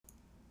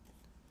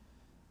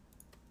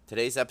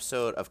Today's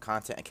episode of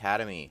Content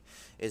Academy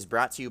is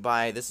brought to you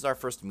by, this is our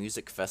first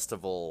music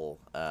festival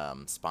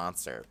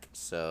sponsor.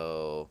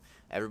 So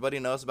everybody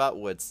knows about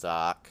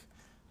Woodstock.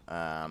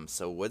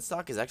 So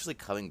Woodstock is actually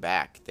coming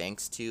back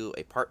thanks to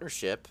a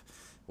partnership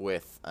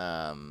with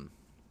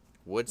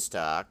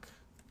Woodstock.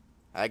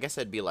 I guess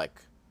it'd be like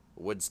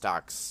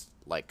Woodstock's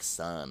like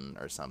son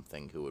or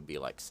something who would be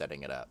like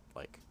setting it up.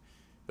 Like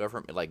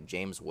whoever, like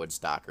James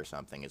Woodstock or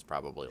something is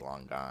probably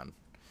long gone.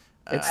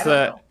 It's I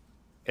don't know.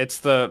 it's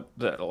the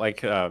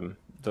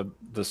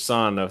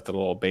son of the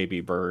little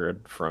baby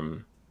bird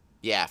from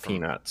Yeah, from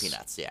Peanuts.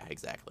 Peanuts, yeah,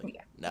 exactly.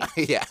 Yeah. No,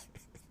 yeah.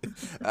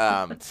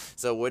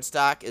 So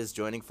Woodstock is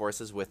joining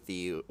forces with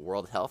the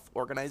World Health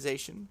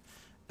Organization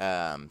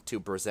to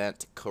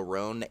present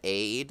Corona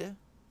Aid.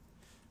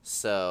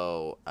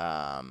 So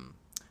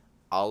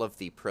all of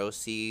the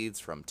proceeds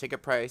from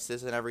ticket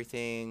prices and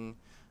everything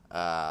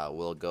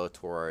will go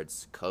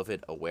towards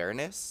COVID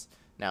awareness.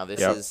 Now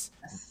this Yep. is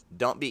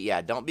don't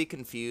be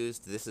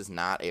confused. This is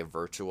not a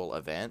virtual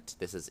event.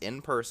 This is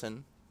in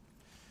person,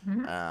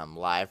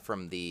 live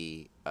from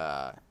the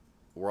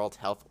World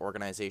Health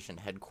Organization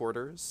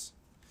headquarters.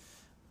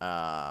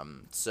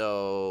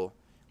 So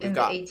we've In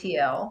got the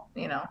ATL,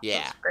 Yeah.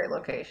 it's a great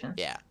location.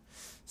 yeah.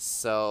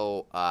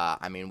 So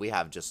I mean we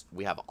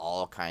have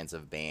all kinds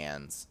of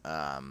bands,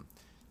 kind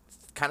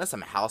of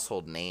some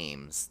household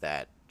names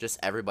that just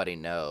everybody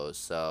knows.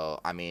 So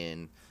I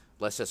mean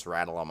let's just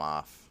rattle them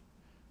off.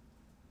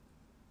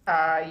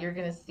 You're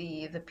gonna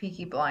see the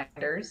Peaky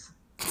Blinders.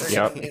 They're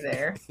Yep. gonna be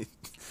there.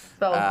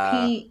 Spelled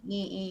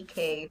Peeky.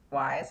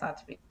 It's not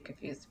to be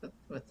confused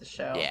with the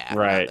show. Yeah,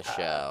 Right. not the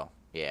show.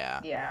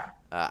 Yeah. Yeah.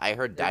 I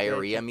heard They're good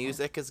Diarrhea people.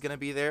 Music is gonna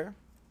be there.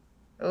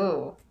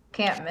 Ooh,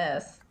 can't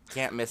miss.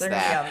 Can't miss They're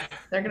that. gonna be on.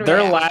 They're gonna be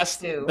Their on last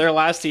too, their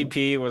last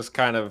EP was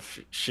kind of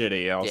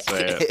shitty. I'll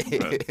say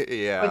it. But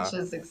Yeah. which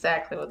is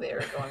exactly what they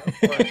were going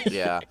for.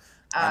 Yeah.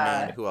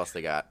 I Uh, mean, who else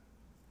they got?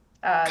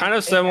 kind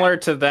of they similar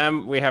to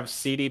them, we have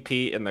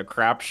CDP and the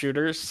Crap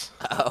Shooters.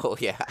 Oh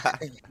yeah.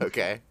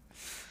 Okay.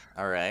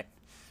 All right.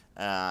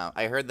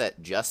 I heard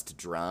that Just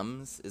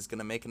Drums is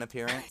gonna make an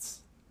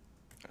appearance.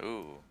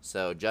 Ooh.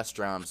 So Just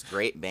Drums,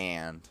 great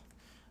band.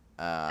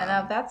 And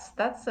that's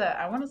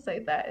I want to say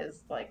that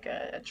is like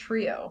a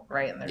trio,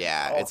 right? And there's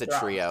Yeah, all it's a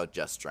drums. trio,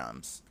 Just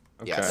Drums.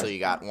 Yeah, Okay. so you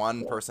got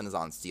one Cool. person is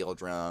on steel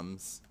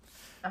drums.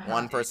 Uh-huh.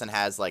 One person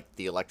has like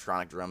the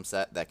electronic drum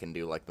set that can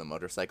do like the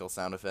motorcycle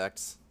sound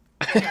effects.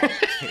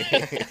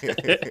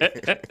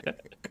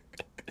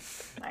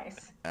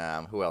 Nice.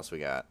 Who else we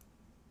got?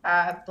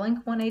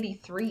 Blink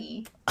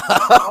 183.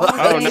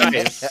 Oh,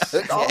 nice.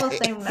 It's all the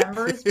same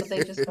members, but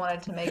they just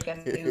wanted to make a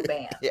new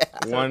band. Yeah.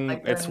 One,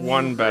 Like their it's new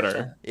one better.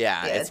 version.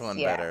 Yeah, Yeah, it's one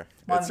yeah, better.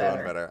 one It's one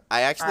better. better.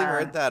 I actually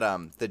heard that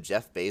the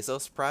Jeff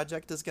Bezos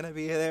project is gonna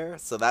be there,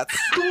 so that's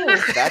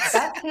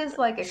That's his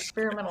like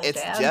experimental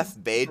it's jazz Jeff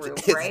group,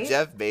 right? it's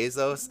Jeff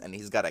Bezos, and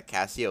he's got a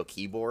Casio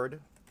keyboard.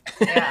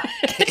 Yeah,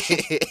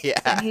 Yeah,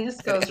 and he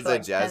just goes it's for a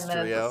like jazz 10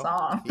 minutes trio. a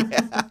song.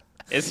 Yeah,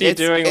 Is he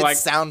doing it's like?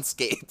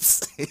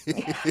 soundscapes?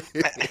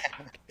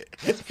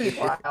 It's pretty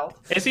wild.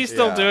 Is he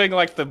still Yeah. doing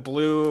like the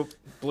blue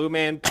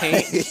man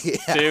paint Yeah.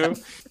 too?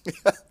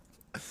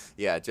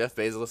 Yeah, Jeff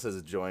Bezos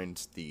has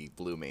joined the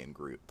Blue Man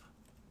Group.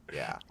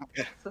 Yeah,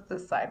 So it's a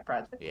side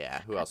project.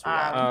 yeah. Who else we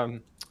got?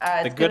 The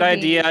It's Good gonna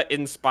be- Idea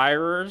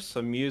Inspirers,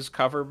 a Muse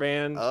cover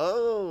band.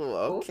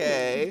 Oh,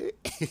 okay.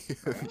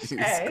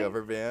 Okay.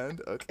 Cover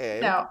band. Okay.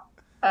 Now,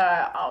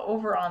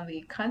 over on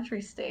the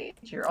country stage,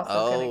 you're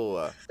also getting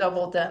Oh,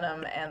 Double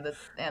Denim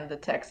and the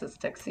Texas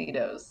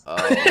Tuxedos. oh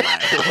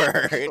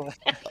my word!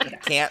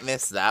 Can't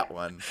miss that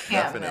one.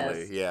 Can't Definitely,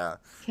 miss. yeah.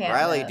 Can't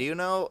Riley, miss. do you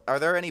know? Are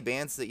there any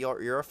bands that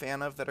you're a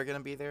fan of that are gonna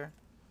be there?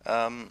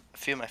 A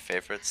few of my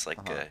favorites, like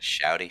Uh-huh.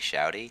 Shouty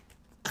Shouty.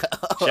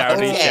 Shouty,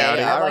 Okay,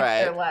 shouty. I all like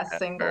right. their last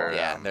single. Or,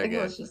 Yeah, I they're think it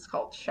good. was just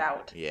called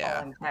Shout. Yeah.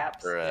 All in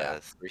caps. For Yeah.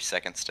 3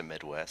 Seconds to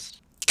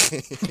Midwest. Yeah,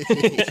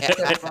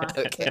 Good one,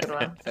 okay. good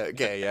one.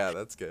 Okay, yeah,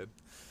 that's good.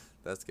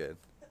 That's good.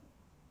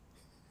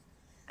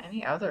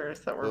 Any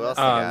others that were Who else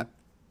missing? we got?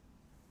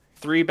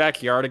 3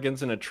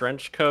 Backyardigans in a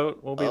trench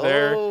coat will be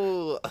there.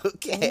 Oh,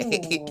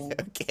 okay, Ooh.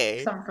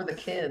 okay. Something for the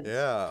kids.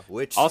 Yeah.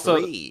 Which Also-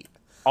 three?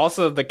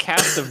 Also, the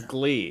cast of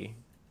Glee,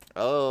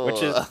 Oh,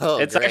 which is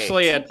it's great.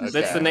 actually it's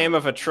Okay. the name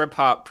of a trip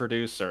hop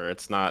producer.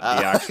 It's not the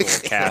Oh, actual it's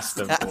cast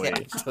of not the Glee.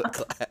 actual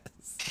class.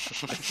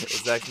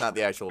 It's actually not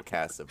the actual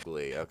cast of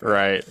Glee. Okay.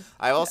 Right.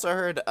 I also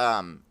heard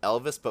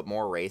Elvis, but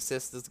more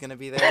racist, is gonna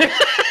be there.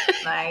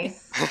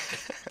 Nice.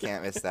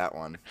 Can't miss that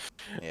one.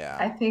 I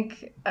Yeah.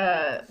 think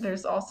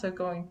there's also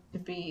going to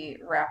be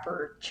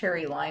rapper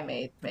Cherry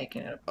Limeade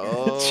making it.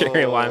 Oh,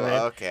 Cherry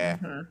Limeade. Okay.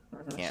 Can't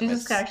She's miss.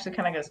 just actually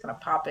kind of just gonna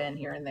pop in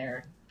here and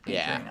there.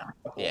 Yeah. featuring on a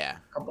couple, Yeah.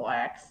 couple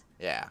acts.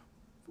 Yeah.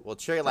 Well,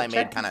 Cherry So Limeade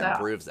check kind this of out.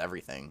 improves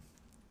everything.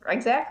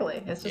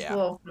 Exactly. It's just Yeah. a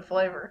little bit of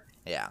flavor.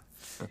 Yeah.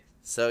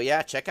 So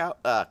yeah, check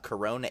out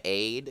Corona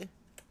Aid.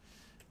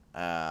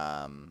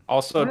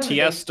 Also, What are the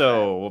dates for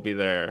Tiesto will be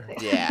there.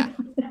 Yeah.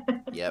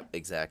 Yep.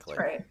 Exactly.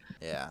 That's right.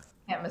 Yeah.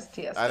 Can't miss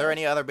TS. Are there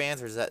any other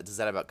bands, or does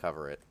that about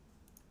cover it?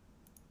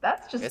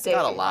 That's just It's day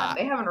got a one. lot.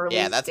 They haven't released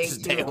Yeah, that's day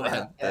just two day one one.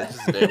 yet. That's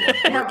just day one.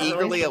 They We're haven't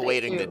eagerly released day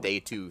awaiting the two. day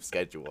 2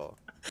 schedule.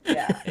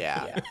 Yeah.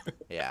 Yeah.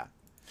 Yeah.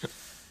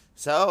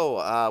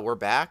 So we're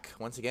back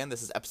once again.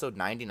 This is episode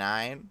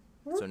 99.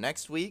 So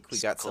next week we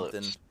got Close.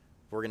 something.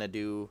 We're gonna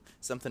do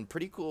something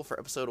pretty cool for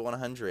episode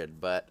 100.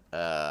 But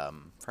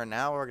for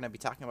now, we're gonna be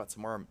talking about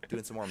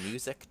doing some more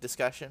music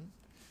discussion.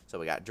 So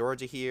we got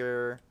Georgia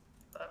here,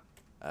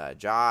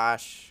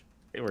 Josh,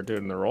 We're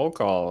doing the roll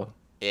call.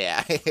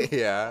 yeah,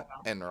 yeah,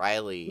 and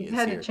Riley He's is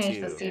had here to change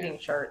too. the seating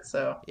chart,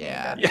 so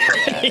Yeah, you yeah,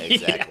 got- exactly,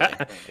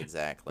 Yeah.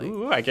 exactly.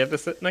 Ooh, I get to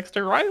sit next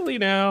to Riley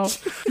now.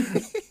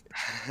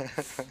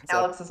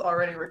 Alex is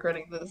already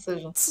regretting the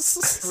decision.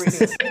 Redo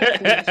the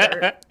seating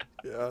chart.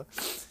 Yeah.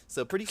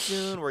 So pretty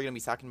soon we're gonna be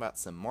talking about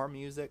some more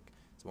music,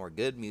 some more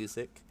good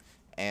music,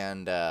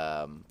 and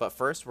but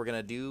first we're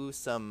gonna do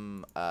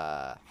some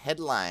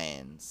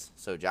headlines.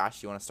 So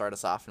Josh, you want to start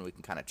us off, and we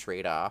can kind of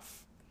trade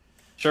off.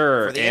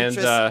 Sure, For the and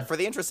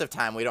interest of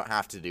time, we don't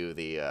have to do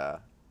the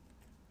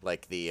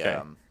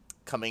Okay.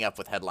 coming up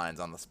with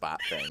headlines on the spot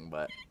thing,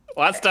 but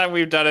last time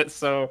we've done it,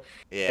 so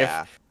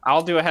yeah,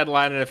 I'll do a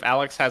headline, and if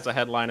Alex has a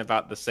headline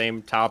about the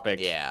same topic,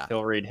 Yeah.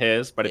 he'll read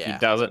his. But if he Yeah.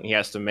 doesn't, he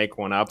has to make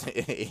one up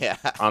yeah,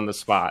 on the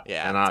spot,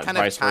 yeah. and It's not kind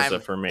of vice versa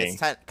for me.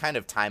 It's kind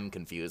of time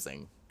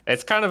confusing.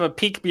 It's kind of a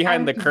peek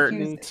behind the I'm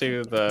curtain confused.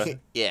 to the.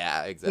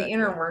 Yeah, The exactly.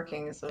 inner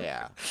workings of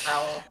Yeah,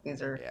 how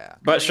these are. yeah,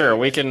 But sure,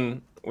 we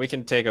can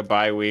take a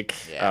bye week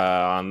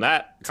Yeah. on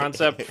that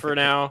concept for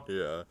now.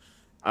 yeah.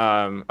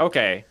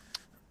 Okay.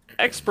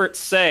 Experts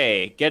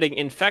say getting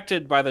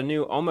infected by the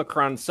new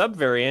Omicron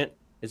subvariant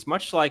is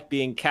much like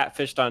being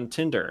catfished on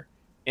Tinder.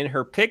 In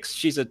her pics,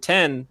 she's a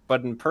 10,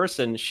 but in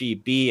person, she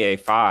be a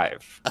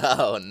 5.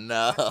 Oh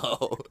no.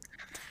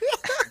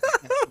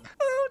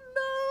 Oh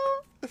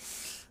no.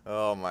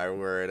 Oh my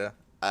word.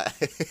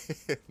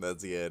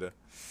 That's good.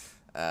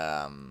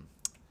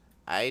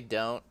 I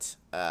don't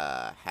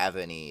have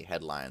any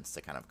headlines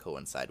to kind of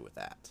coincide with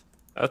that.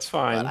 That's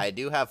fine. But I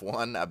do have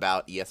one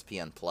about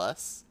ESPN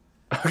Plus.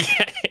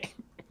 Okay.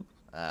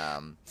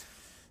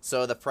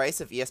 So the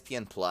price of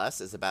ESPN Plus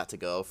is about to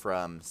go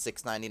from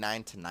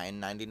 $6.99 to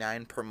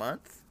 $9.99 per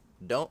month.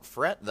 Don't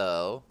fret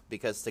though,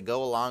 because to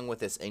go along with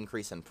this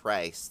increase in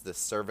price, this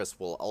service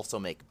will also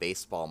make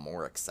baseball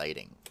more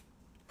exciting.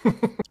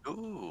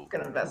 Ooh.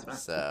 Good investment.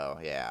 So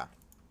yeah,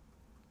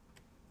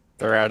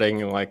 They're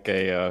adding like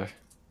a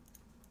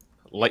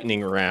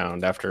lightning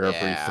round after Yeah.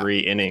 every 3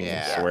 innings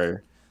Yeah.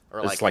 where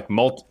or it's like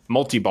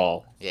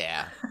multi-ball.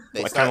 yeah,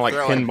 Like kind of like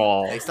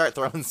pinball. They start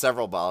throwing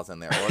several balls in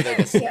there, or they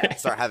just Yeah.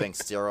 start having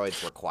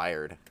steroids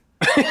required.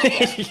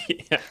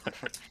 Yeah.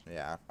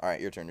 Yeah. All right,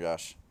 your turn,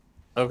 Josh.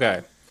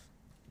 Okay.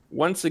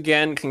 Once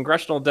again,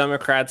 congressional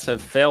Democrats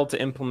have failed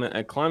to implement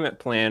a climate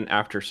plan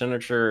after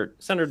Senator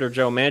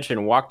Joe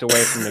Manchin walked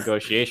away from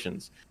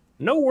negotiations.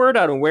 No word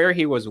on where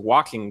he was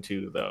walking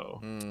to,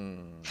 though.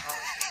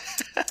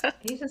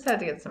 He just had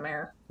to get some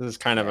air. This is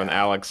kind of an Yeah.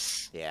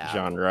 Alex Yeah.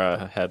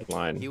 genre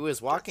headline. He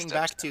was walking Good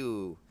back stuff.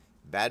 to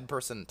Bad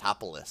Person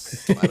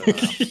Topolis. I don't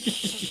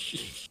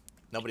know.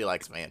 Nobody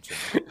likes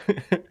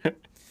Manchin.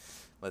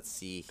 Let's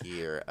see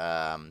here.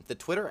 The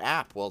Twitter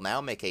app will now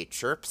make a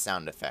chirp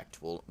sound effect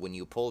when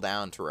you pull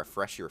down to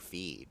refresh your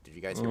feed. Did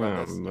you guys hear about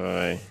Oh, this?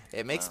 boy.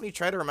 It makes me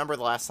try to remember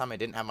the last time I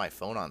didn't have my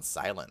phone on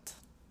silent.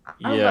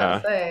 I was Yeah.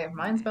 about to say,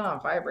 mine's been on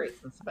vibrate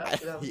since about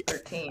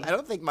 2013. I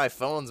don't think my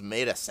phone's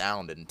made a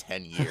sound in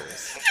 10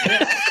 years.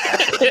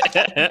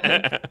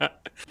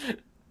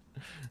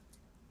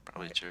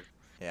 Probably true.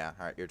 Yeah,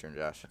 all right, your turn,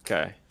 Josh.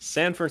 Okay.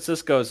 San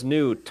Francisco's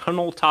new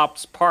Tunnel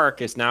Tops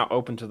Park is now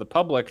open to the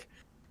public,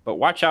 but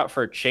watch out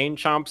for chain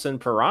chomps and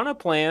piranha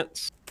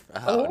plants.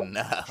 Oh, Oh.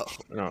 no.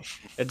 No,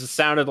 it just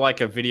sounded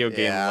like a video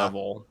game Yeah.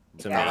 level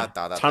to Yeah.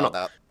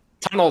 me.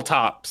 Tunnel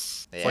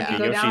Tops. It's like Yeah. a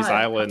You go down Yoshi's a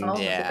Island. tunnel,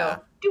 does it Yeah.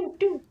 go, doo,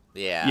 doo?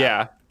 Yeah.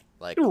 Yeah.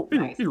 Like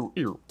Nice.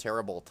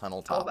 terrible tunnel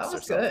Oh, tops that or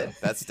was something. good.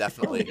 That's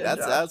definitely Good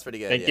that's job. that was pretty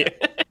good. Thank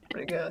Yeah. you.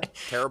 Pretty good.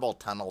 Terrible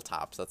tunnel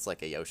tops. That's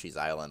like a Yoshi's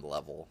Island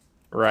level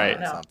Right. or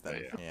No.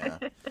 something. Yeah.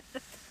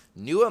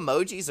 New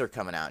emojis are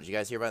coming out. Did you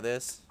guys hear about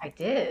this? I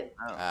did.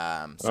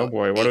 Oh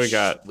boy, what do we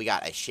got? We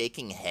got a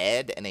shaking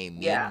head and a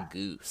mean Yeah.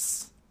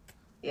 goose.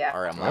 Yeah.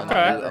 Are among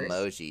Okay. new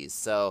emojis.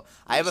 So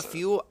I have a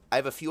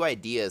few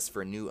ideas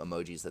for new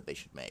emojis that they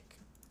should make.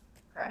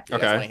 Okay. You guys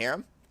Okay. want to hear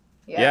them?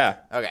 Yeah.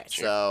 Okay.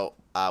 Sure.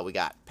 So we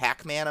got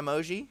Pac-Man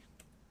emoji.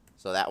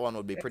 So that one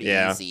would be pretty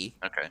Yeah. easy.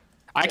 Okay.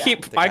 I Yeah.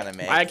 keep To kinda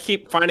make. I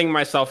keep finding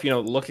myself,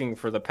 looking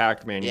for the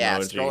Pac-Man Yeah,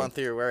 emoji, scrolling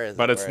through where is it?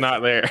 but it's Where is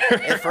not it?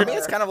 there. And for me,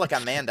 it's kind of like a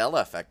Mandela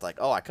effect. Like,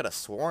 oh, I could have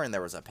sworn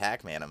there was a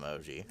Pac-Man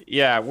emoji.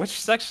 Yeah, which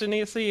section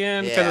is he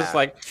in? Because Yeah. it's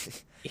like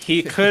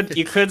you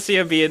could see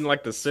him be in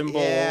like the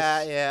symbols,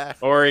 Yeah, yeah.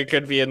 or he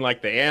could be in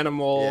like the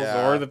animals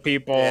Yeah. or the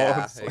people.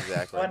 Yeah, It's like-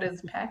 exactly. What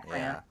is Pac-Man?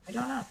 Yeah. I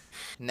don't know.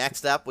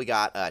 Next up, we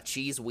got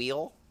cheese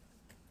wheel.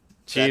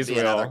 Cheese That'd be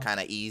another wheel. kind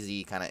of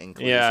easy kind of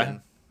inclusion. Yeah.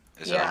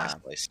 Is Yeah. it on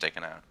display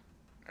sticking out?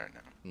 Or no?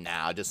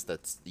 Nah, just the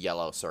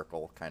yellow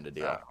circle kind of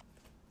deal. Oh.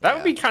 That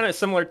would be kind of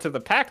similar to the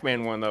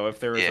Pac-Man one, though. If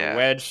there was Yeah. a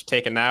wedge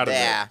taken out of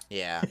Yeah,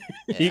 yeah.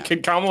 it, you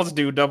could almost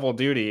do double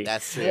duty.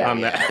 That's true. Yeah. on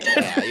Yeah,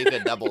 that. yeah, you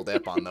could double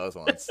dip on those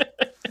ones.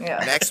 Yeah.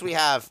 Next, we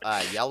have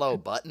Yellow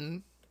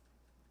Button.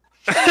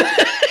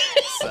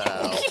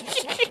 So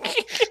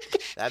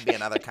that'd be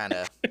another kind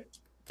of.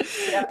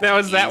 Now,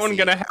 is that one Easy.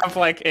 gonna have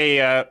like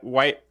a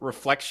white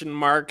reflection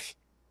mark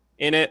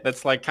in it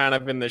that's like kind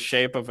of in the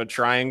shape of a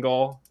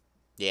triangle?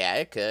 Yeah,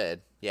 it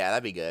could. Yeah,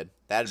 that'd be good.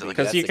 That'd be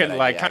Because that's you a good can,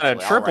 like, idea, kinda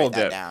actually. triple I'll write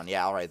that dip. down.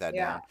 Yeah, I'll write that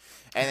Yeah. down.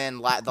 And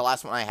then the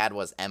last one I had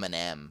was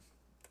Eminem,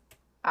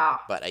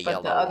 Ah, but a but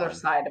yellow the other one.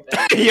 side of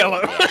it.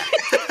 Yellow.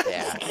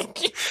 Yeah.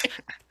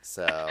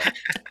 So,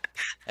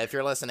 if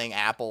you're listening,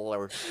 Apple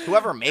or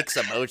whoever makes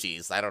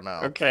emojis, I don't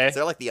know. Okay. Is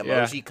there like the Yeah.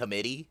 emoji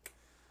committee?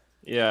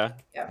 Yeah.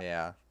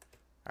 Yeah.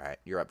 All right,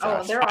 you're up, Oh,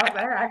 Josh.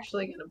 they're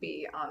actually going to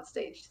be on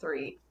stage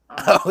 3.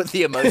 Oh,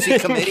 the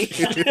emoji committee.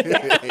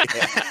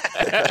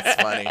 Yeah,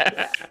 that's funny.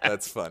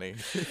 That's funny.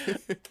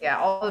 Yeah,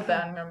 all the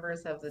band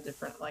members have the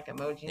different like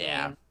emoji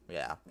Yeah. name.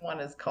 Yeah. One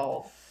is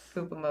called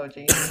poop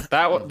emoji.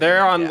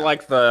 They're on Yeah.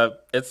 like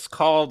it's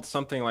called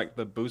something like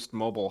the Boost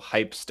Mobile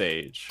hype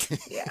stage.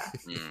 Yeah,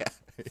 Mm.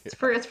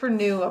 it's for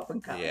new up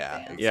and coming Yeah.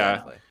 bands. Yeah.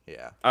 Exactly.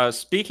 Yeah.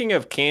 Speaking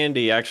of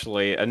candy,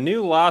 actually, a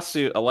new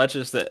lawsuit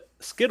alleges that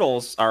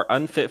Skittles are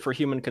unfit for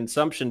human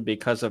consumption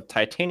because of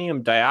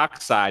titanium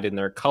dioxide in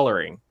their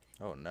coloring.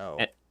 Oh no.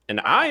 And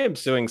I am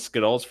suing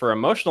Skittles for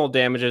emotional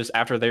damages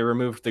after they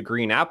removed the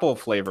green apple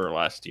flavor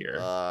last year.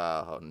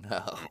 Oh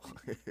no.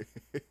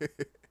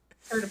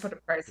 Hard to put a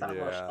price on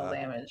Yeah. emotional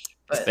damage,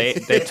 but They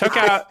took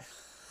out,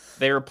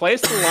 they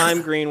replaced the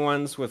lime green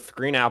ones with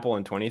green apple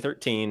in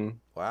 2013.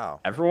 Wow.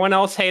 Everyone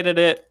else hated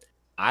it.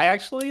 I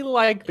actually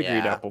like the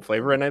green Yeah. apple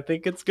flavor, and I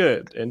think it's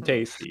good and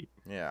tasty.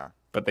 Yeah.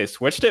 But they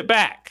switched it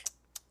back.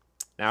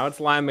 Now it's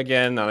lime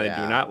again, and I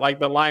Yeah. do not like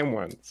the lime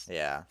ones.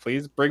 Yeah.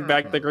 Please bring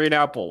back the green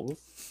apples.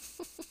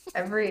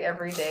 every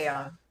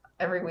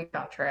week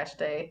on trash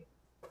day,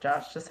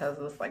 Josh just has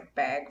this like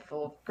bag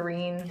full of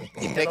green.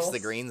 He picks the Skittles.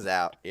 greens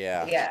out.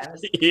 Yeah. Yeah, and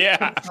just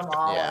Yeah, puts them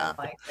all Yeah. in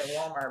like the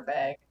Walmart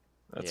bag.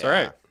 that's Yeah.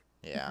 right.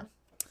 Yeah.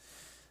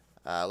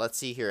 Let's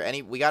see here.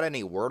 We got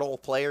any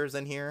Wordle players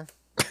in here?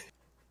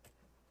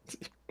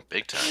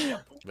 Big time.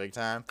 Big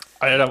time.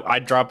 I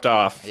dropped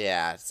off.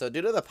 Yeah. So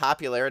due to the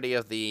popularity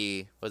of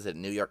the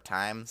New York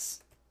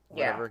Times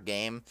Yeah. whatever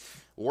game,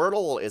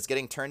 Wordle is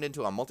getting turned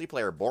into a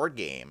multiplayer board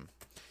game.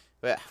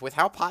 But with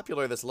how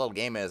popular this little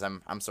game is,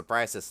 I'm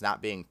surprised it's not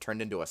being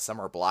turned into a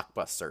summer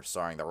blockbuster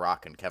starring The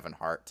Rock and Kevin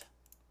Hart.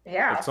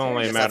 Yeah, It's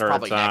only a Guess matter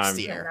that's of probably next time.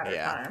 year. Matter of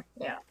Yeah. time.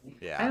 Yeah. I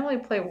Yeah. only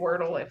play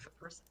Wordle if the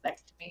person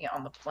next to me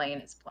on the plane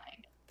is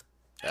playing.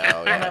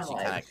 Oh yeah. I'm She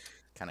like-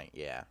 kind of.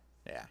 Yeah.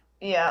 Yeah.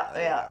 Yeah,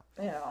 There you yeah.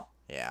 You know,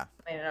 Yeah.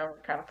 we're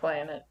kind of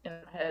playing it in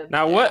my head.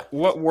 Now, Yeah.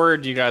 what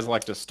word do you guys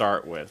like to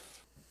start with?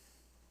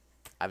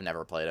 I've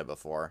never played it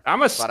before.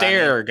 I'm a But I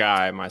stare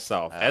guy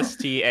myself. Oh.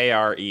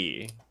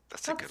 STARE.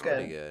 That's a That's good good.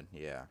 Pretty good.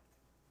 Yeah.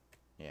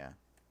 Yeah.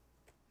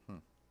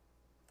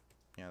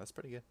 Yeah, that's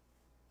pretty good.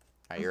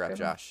 All right, you're up, That's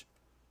a good one. Josh.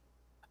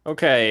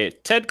 Okay,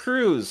 Ted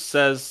Cruz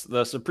says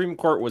the Supreme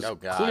Court was Oh,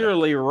 God.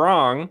 clearly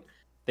wrong.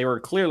 They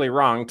were clearly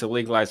wrong to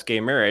legalize gay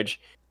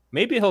marriage.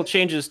 Maybe he'll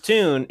change his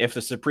tune if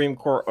the Supreme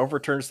Court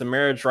overturns the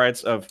marriage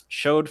rights of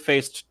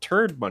chode-faced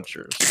turd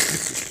munchers.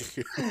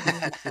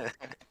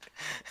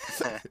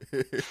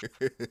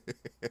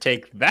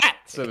 Take that,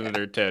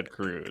 Senator Ted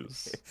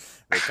Cruz.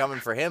 We're coming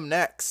for him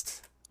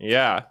next.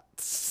 Yeah.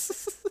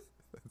 That's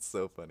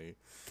so funny.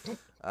 What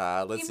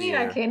do Let's you see mean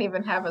I here. can't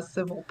even have a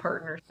civil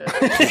partnership?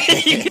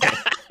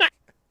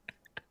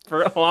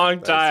 For a long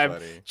That's time,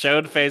 funny.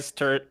 chode-faced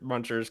turd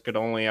munchers could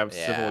only have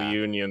Yeah. civil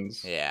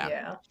unions. Yeah.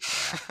 Yeah.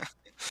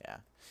 Yeah.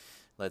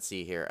 Let's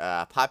see here.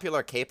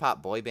 Popular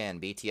K-pop boy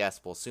band BTS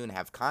will soon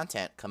have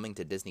content coming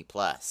to Disney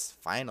Plus.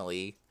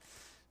 Finally.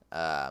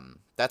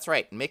 That's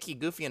right. Mickey,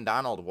 Goofy, and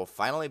Donald will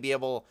finally be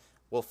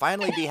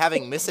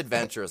having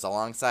misadventures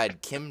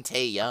alongside Kim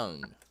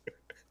Tae-young.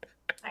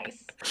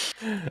 Nice.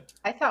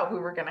 I thought we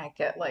were gonna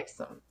get like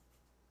some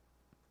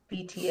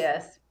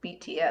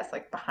BTS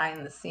like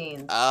behind the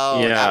scenes.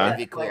 Oh, Yeah. that would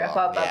be cool. Like I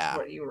thought that's yeah.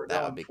 what you were that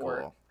going would be for.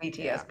 cool.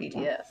 BTS,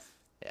 BTS.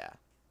 Yeah.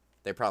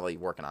 They're probably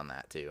working on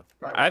that too.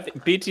 Right. I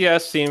think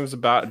BTS seems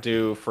about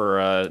due for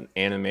an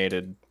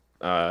animated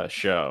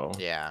show.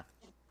 Yeah.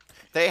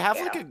 They have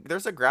Yeah.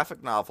 there's a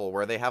graphic novel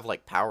where they have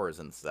like powers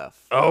and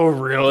stuff. Oh,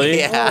 really?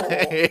 Yeah.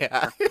 Oh.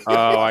 Yeah.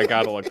 Oh, I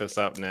gotta look this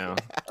up now.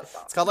 That's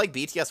It's called like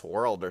BTS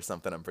World or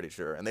something, I'm pretty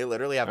sure. And they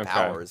literally have Okay.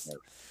 powers.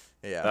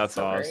 Yeah. That's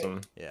so great. awesome.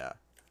 Yeah.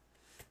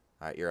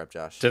 All right, you're up,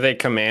 Josh. Do they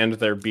command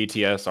their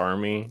BTS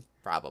army?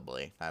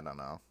 Probably. I don't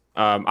know.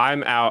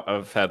 I'm out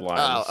of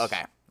headlines. Oh,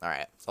 okay. All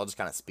right. So I'll just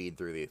kind of speed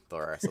through the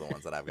rest of the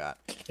ones that I've got.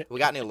 We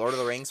got any Lord of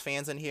the Rings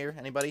fans in here?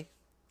 Anybody?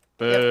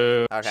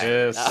 Boo. Okay.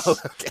 Yes. Oh,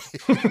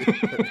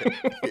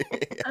 okay.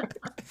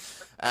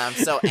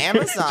 So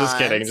Amazon.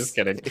 Just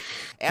kidding.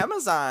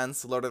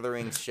 Amazon's Lord of the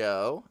Rings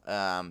show.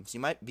 So you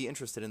might be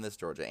interested in this,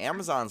 Georgia.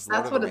 Amazon's Lord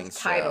That's of what the Rings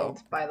it's titled,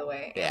 show. by the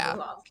way. Yeah,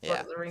 Amazon's yeah. Lord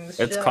of the Rings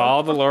It's show.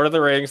 called The Lord of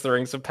the Rings, The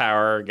Rings of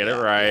Power. Get it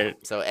Yeah, right. yeah.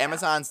 So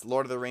Amazon's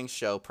Lord of the Rings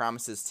show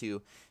promises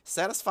to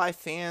satisfy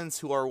fans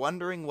who are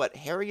wondering what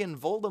Harry and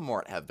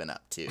Voldemort have been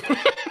up to.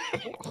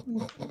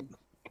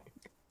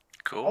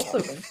 Cool.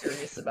 Also been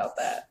curious about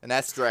that. And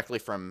that's directly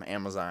from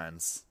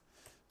Amazon's,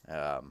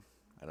 I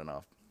don't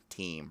know,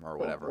 team or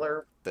whatever.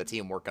 Blurb. The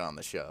team working on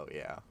the show,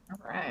 yeah. All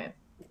right.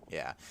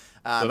 Yeah.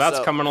 So that's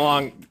coming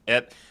along.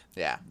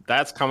 Yeah.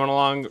 That's coming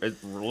along.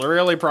 It's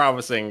really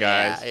promising,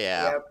 guys.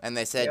 Yeah. Yep. And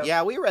they said, Yep.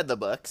 yeah, we read the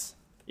books.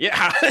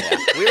 Yeah. Yeah.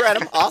 We read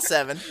them, all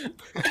 7.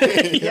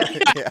 Yeah.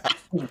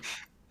 Yeah.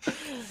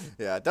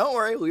 Yeah, don't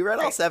worry, we read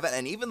all 7,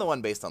 and even the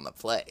one based on the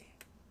play.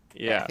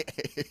 Yeah.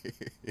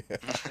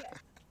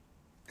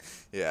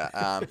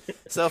 Yeah.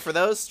 So for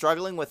those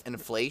struggling with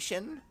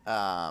inflation,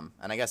 and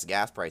I guess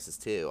gas prices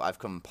too, I've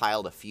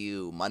compiled a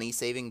few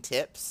money-saving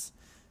tips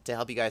to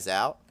help you guys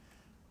out.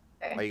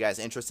 Okay. Are you guys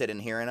interested in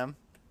hearing them?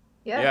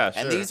 Yeah. Yeah,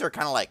 And sure. these are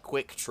kind of like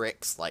quick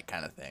tricks, like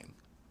kind of thing.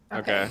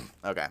 Okay.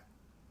 Okay.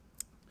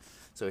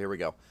 So here we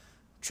go.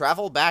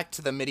 Travel back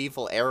to the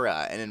medieval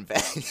era and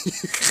invest.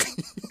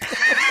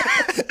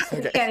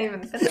 You can't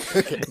even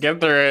finish. Get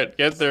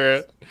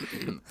through it.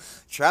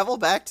 Travel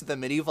back to the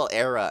medieval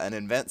era and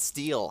invent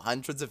steel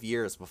hundreds of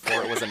years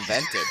before it was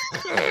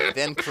invented.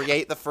 Then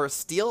create the first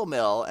steel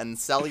mill and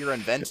sell your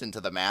invention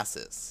to the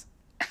masses.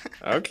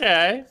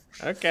 Okay.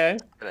 Good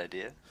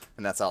idea.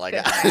 And that's all I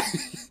got.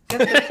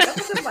 That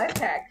was in my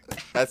pack.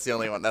 That's the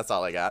only one. That's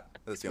all I got.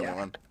 That's the only Yeah.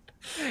 one.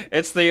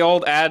 It's the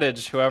old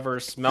adage, whoever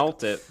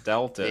smelt it,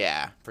 dealt it.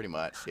 Yeah, pretty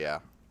much. Yeah.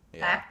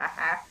 Yeah.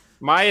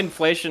 My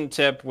inflation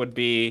tip would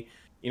be,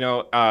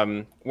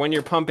 when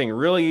you're pumping,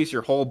 really use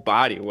your whole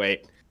body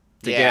weight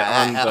to get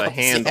on that the helps.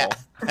 handle.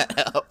 Yeah,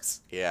 that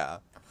helps. Yeah.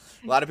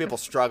 A lot of people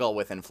struggle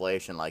with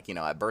inflation, like,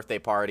 at birthday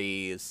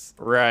parties.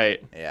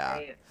 Right. Yeah.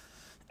 Right.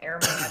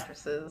 Airman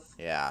mattresses.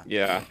 Yeah.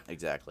 Yeah.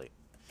 Exactly.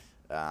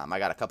 I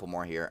got a couple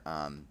more here.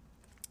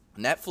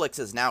 Netflix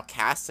is now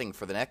casting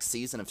for the next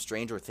season of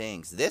Stranger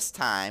Things. This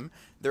time,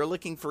 they're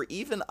looking for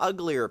even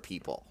uglier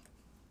people.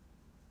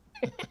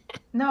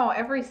 No,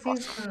 every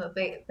season that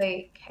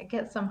they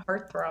get some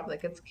heartthrob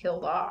that gets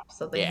killed off,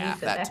 so they Yeah, need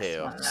the that next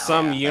too. one now.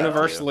 Some Yeah, that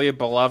universally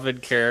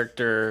beloved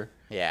character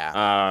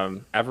Yeah.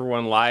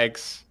 everyone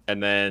likes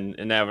and then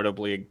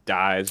inevitably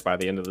dies by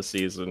the end of the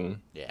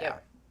season. Yeah.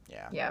 Yep.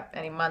 Yeah. Yeah.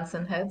 Any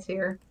Munson heads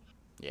here?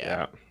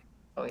 Yeah.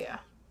 Oh yeah.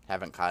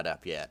 Haven't caught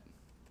up yet.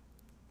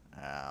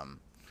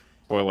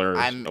 Spoilers.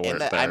 I'm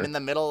alert in the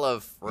middle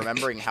of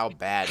remembering how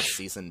bad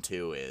season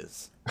 2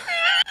 is.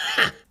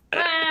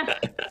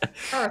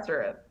 Power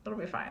through it. It'll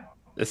be fine.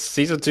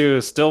 Season 2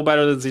 is still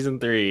better than season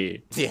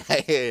 3.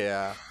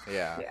 Yeah.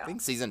 Yeah. I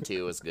think season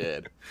 2 was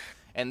good.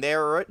 And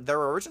their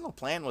original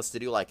plan was to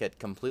do like a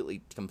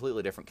completely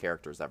different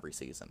characters every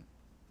season,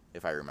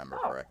 if I remember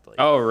correctly.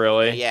 Oh,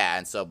 really? Yeah,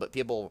 and so but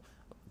people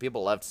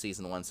loved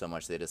season 1 so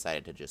much they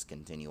decided to just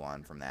continue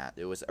on from that.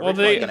 It was Well,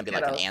 originally they- going to be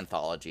like an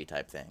anthology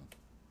type thing.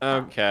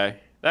 Okay.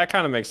 That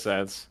kind of makes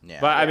sense. Yeah.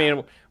 But I Yeah.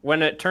 mean,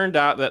 when it turned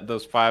out that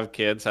those 5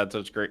 kids had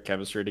such great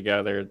chemistry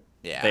together,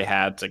 Yeah. they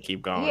had to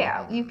keep going.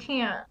 Yeah, you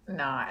can't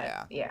not.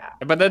 Yeah. Yeah.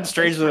 But then Yeah,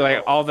 strangely, it's like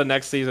not- all the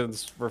next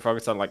seasons were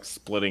focused on like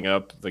splitting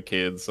up the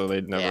kids so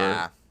they'd never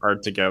Yeah. are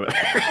together.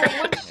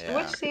 Well, Yeah.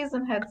 which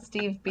season had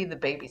Steve be the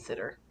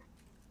babysitter?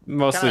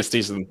 Mostly Kinda-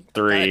 season Kinda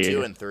 3.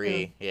 2 and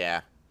 3.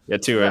 Yeah. Yeah,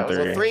 2 That and was-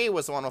 3. Well, 3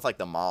 was the one with like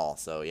the mall,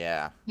 so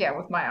yeah. Yeah,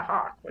 with Maya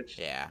Hawke, which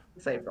Yeah.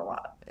 saved a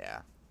lot.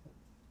 Yeah.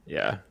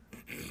 Yeah.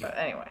 But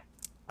anyway.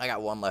 I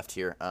got one left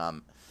here.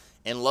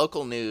 In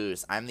local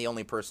news, I'm the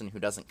only person who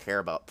doesn't care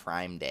about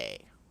Prime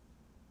Day.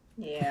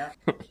 Yeah.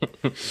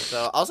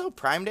 So also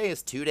Prime Day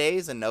is 2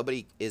 days and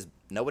nobody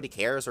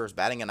cares or is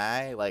batting an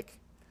eye. Like,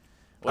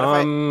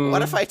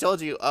 what if I told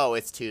you, oh,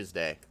 it's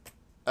Tuesday?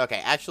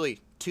 Okay,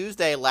 actually,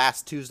 Tuesday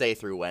lasts Tuesday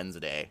through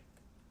Wednesday.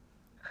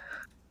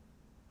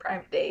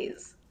 Prime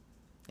days.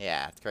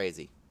 Yeah, it's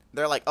crazy.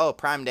 They're like, oh,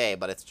 Prime Day,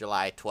 but it's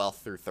July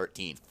 12th through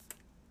 13th.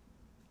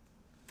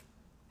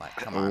 Like,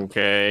 come on.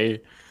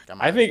 Okay. Come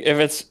on. I think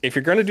if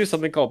you're going to do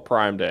something called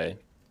Prime Day,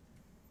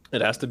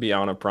 it has to be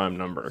on a prime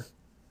number.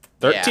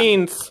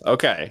 13th,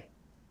 okay.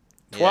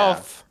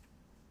 12th,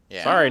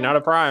 Yeah. sorry, not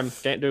a prime.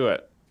 Can't do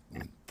it.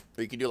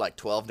 Or you could do like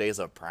 12 days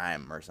of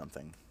Prime or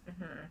something.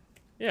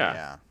 Yeah.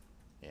 Yeah.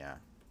 Yeah.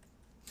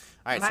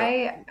 All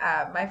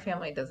right, My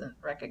family doesn't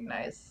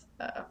recognize.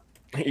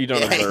 You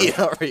don't so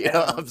observe. you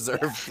don't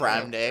observe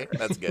Prime Day.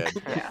 That's good.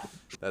 Yeah,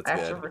 That's I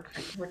have good.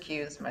 to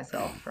recuse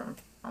myself from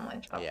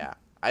online shopping. Yeah.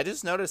 I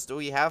just noticed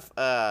we have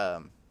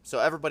so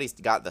everybody's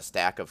got the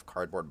stack of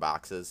cardboard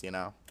boxes, you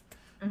know.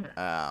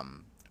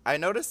 I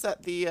noticed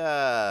that we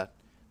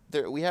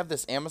have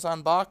this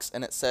Amazon box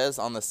and it says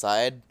on the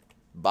side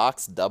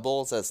box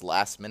doubles as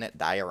last minute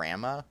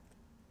diorama.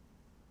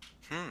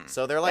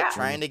 So they're like Yeah.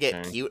 trying to get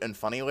Okay. cute and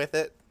funny with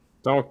it.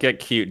 Don't get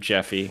cute,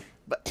 Jeffy.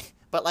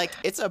 But like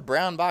it's a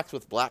brown box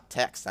with black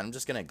text. I'm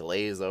just going to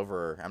glaze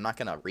over. I'm not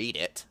going to read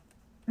it.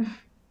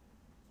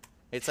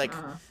 It's like,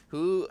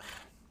 who...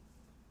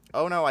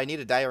 Oh, no, I need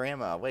a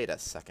diorama. Wait a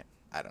second.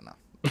 I don't know.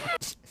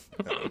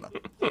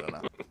 I don't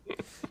know.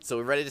 So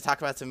we ready to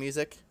talk about some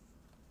music?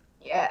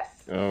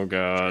 Yes. Oh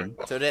God.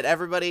 So did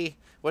everybody...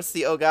 What's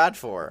the oh God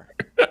for?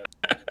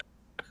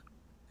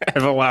 I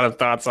have a lot of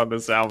thoughts on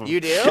this album. You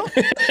do?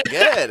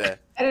 Good.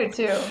 I do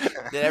too.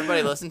 Did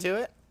everybody listen to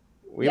it?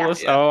 Yeah.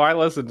 Oh, I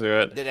listened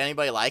to it. Did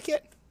anybody like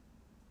it?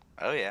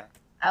 Oh yeah.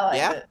 I liked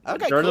Yeah? it.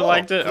 Okay, Jordan cool.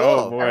 liked it? Cool.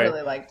 Oh, I boy.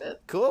 really liked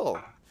it. Cool.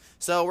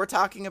 So we're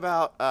talking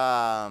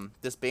about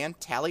this band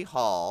Tally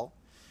Hall,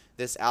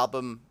 this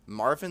album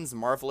Marvin's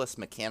Marvelous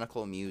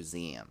Mechanical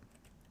Museum,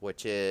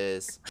 which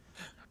is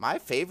my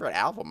favorite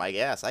album, I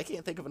guess. I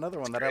can't think of another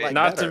one that I like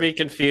Not better. to be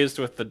confused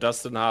with the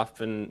Dustin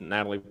Hoffman,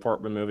 Natalie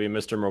Portman movie,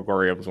 Mr.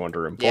 Mogorium's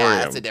Wonder Emporium. Yeah,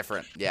 that's a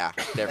different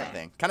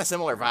thing. Kind of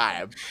similar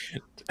vibe.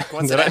 Did I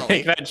Coincidentally.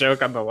 make that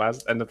joke on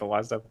the end of the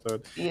last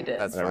episode? You did.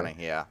 That's Whatever. funny,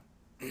 yeah.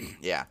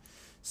 Yeah.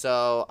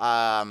 So,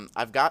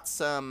 I've got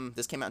some...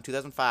 This came out in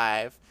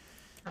 2005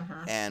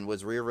 and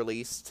was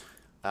re-released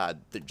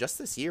just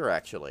this year,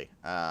 actually.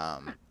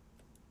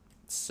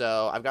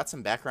 So, I've got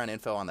some background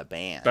info on the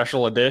band.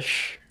 Special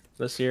edition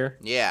this year.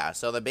 Yeah,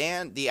 so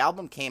the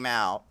album came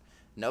out.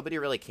 Nobody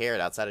really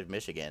cared outside of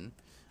Michigan.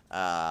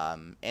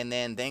 And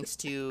then thanks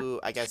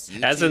to, I guess,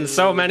 YouTube... As in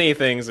so many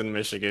things in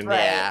Michigan. Right.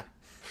 Yeah.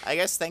 I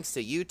guess thanks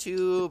to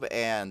YouTube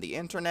and the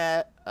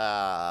internet,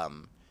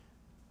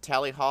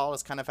 Tally Hall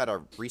has kind of had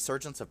a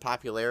resurgence of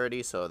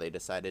popularity, so they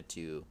decided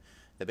to...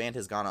 The band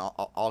has gone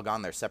all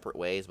gone their separate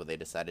ways, but they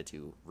decided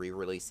to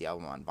re-release the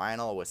album on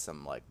vinyl with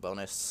some, like,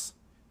 bonus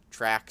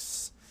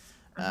tracks.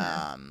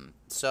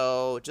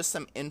 So just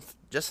some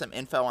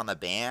info on the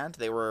band.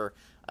 They were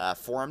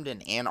formed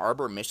in Ann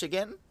Arbor,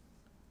 Michigan,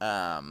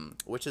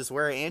 which is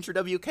where Andrew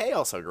WK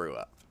also grew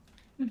up.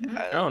 Oh,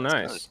 That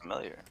nice. sounds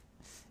familiar.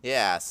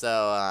 Yeah,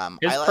 so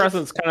His I like...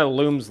 presence kind of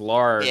looms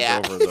large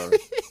Yeah. over the.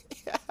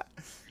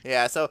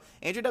 Yeah, so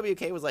Andrew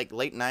WK was like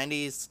late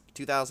 90s,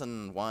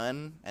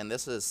 2001, and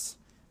this is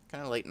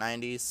kind of late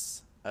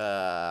 90s.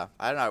 I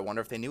don't know, I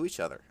wonder if they knew each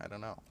other. I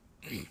don't know.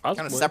 Kind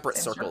of separate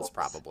Same circles, circles.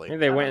 probably. Maybe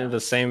they went into the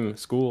same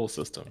school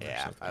system. or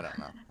Yeah, something. I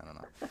don't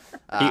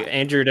know.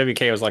 Andrew WK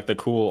was like the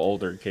cool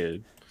older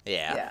kid.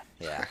 Yeah.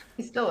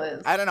 He still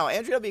is. I don't know.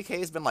 Andrew WK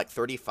has been like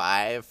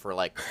 35 for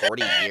like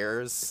 40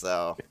 years,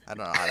 so I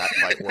don't know how that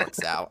like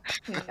works out.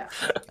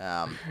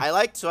 Yeah. I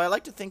like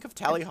to think of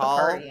Tally It's the Hall.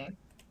 partying.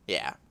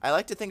 Yeah, I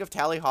like to think of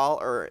Tally Hall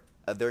or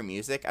their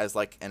music as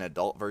like an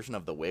adult version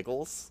of the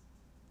Wiggles.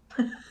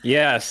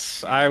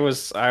 Yes, I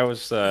was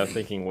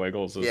thinking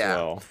Wiggles as Yeah.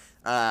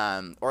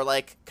 well. Or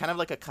like kind of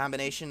like a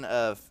combination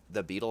of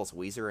the Beatles,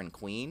 Weezer, and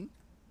Queen.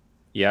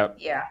 Yep,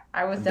 Yeah,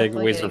 I was big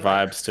definitely Weezer getting,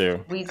 like, vibes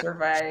too. Weezer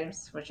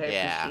vibes, which I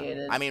Yeah,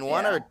 appreciated. I mean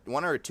Yeah.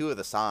 one or two of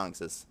the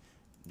songs is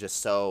just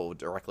so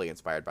directly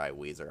inspired by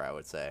Weezer, I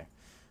would say.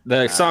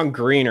 The song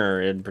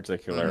Greener in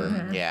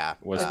particular Yeah,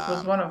 was Which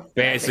was one of my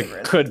basic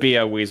favorites. could be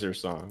a Weezer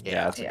song. Yeah.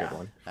 Yeah, that's a Yeah.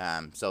 good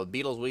one. So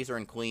Beatles, Weezer,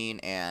 and Queen,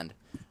 and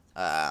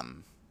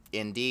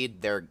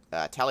indeed their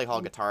Tally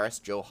Hall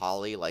guitarist Joe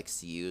Hawley likes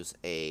to use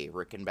a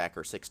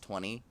Rickenbacker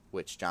 620,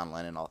 which John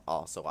Lennon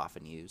also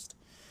often used.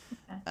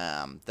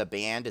 The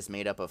band is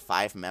made up of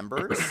 5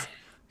 members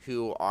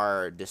who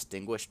are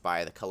distinguished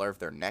by the color of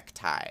their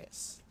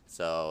neckties.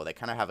 So they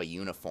kind of have a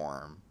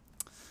uniform.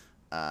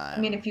 I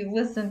mean, if you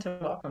listen to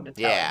Welcome to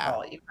Tally Yeah.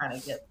 Hall, you kind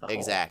of get the whole...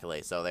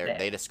 Exactly. So thing.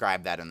 they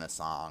describe that in the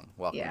song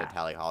 "Welcome Yeah. to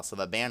Tally Hall." So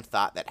the band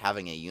thought that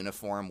having a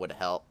uniform would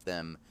help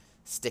them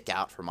stick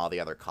out from all the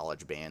other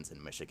college bands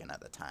in Michigan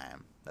at the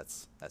time.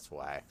 That's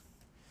why.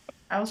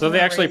 I also So they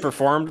wanna actually raise-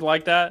 performed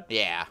like that?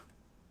 Yeah.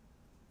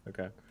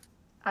 Okay.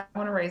 I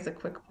want to raise a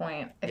quick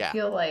point. I Yeah.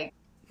 feel like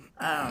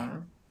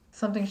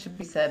something should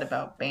be said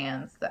about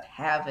bands that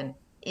have an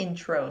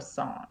intro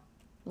song.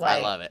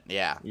 I love it.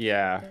 Yeah.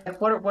 Yeah. Like,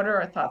 what are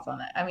our thoughts on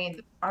that? I mean,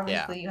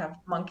 obviously you have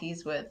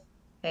Monkeys with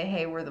 "Hey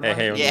Hey We're the Hey,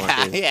 Hey, Monkeys." We're the Yeah.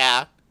 Monkeys.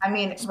 Yeah. I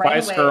mean, Spice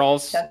right away,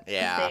 Girls. sets the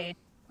Yeah. stage.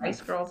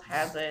 Spice Girls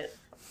has it.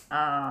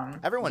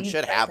 Everyone these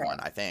should guys have one,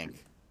 I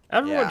think.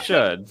 Everyone Yeah.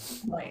 should.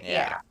 Like,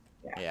 Yeah.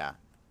 yeah.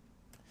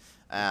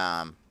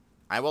 Yeah.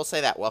 I will say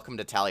that "Welcome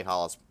to Tally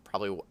Hall" is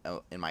probably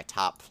in my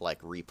top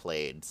like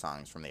replayed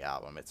songs from the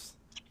album.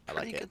 I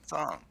like Pretty it. good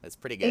song. It's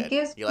pretty good. It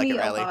gives You like me it, a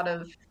Riley? lot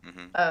of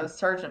Mm-hmm.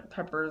 Sgt.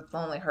 Pepper's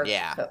Lonely Hearts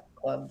Yeah.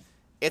 Club.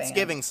 It's band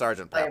giving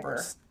Sgt. flavor.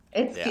 Peppers.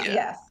 It's Yeah.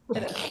 yes,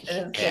 it is. It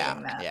is Yeah,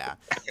 giving that. yeah.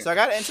 So I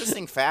got an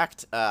interesting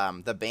fact.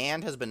 The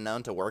band has been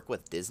known to work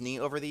with Disney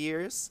over the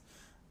years,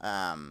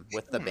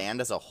 with the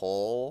band as a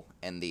whole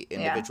and the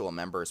individual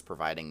members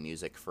providing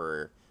music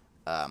for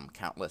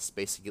countless,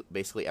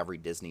 basically every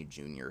Disney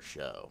Junior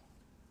show.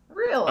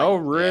 Really? Oh,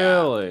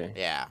 really?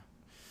 Yeah.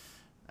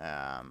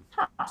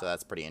 So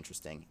that's pretty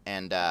interesting.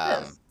 And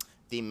Yes.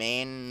 the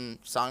main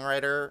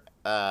songwriter,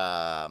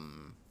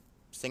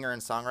 singer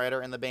and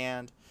songwriter in the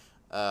band,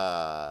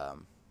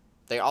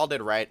 they all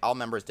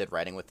members did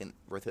writing within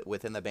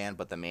the band,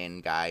 but the main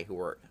guy who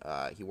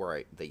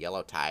wore the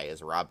yellow tie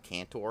is Rob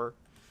Cantor,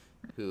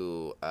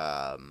 who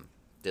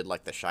did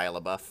like the Shia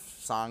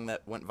LaBeouf song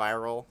that went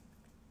viral.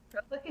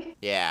 Really?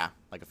 Yeah,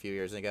 like a few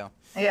years ago.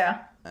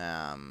 Yeah.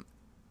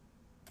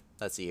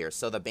 Let's see here.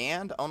 So the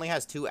band only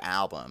has 2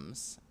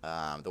 albums.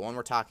 The one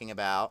we're talking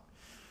about,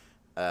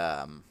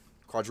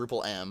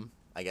 Quadruple M,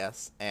 I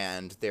guess,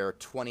 and their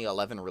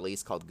 2011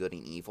 release called Good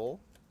and Evil.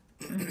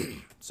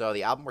 So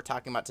the album we're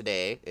talking about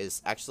today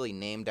is actually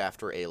named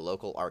after a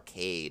local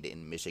arcade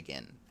in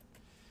Michigan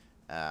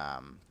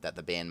that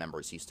the band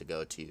members used to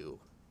go to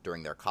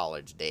during their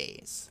college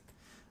days.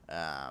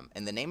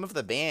 And the name of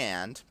the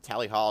band,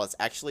 Tally Hall, is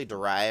actually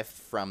derived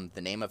from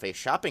the name of a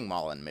shopping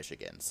mall in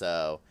Michigan.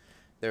 So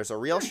there's a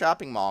real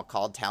shopping mall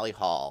called Tally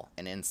Hall,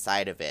 and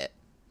inside of it,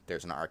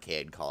 there's an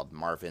arcade called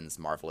Marvin's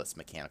Marvelous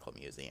Mechanical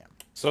Museum.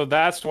 So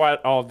that's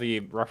what all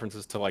the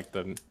references to like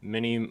the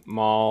mini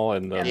mall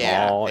and the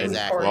Yeah, mall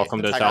exactly. and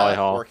Welcome to It's Tally like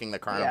Hall. Working the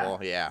carnival,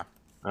 yeah.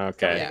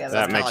 Okay, Yeah, So that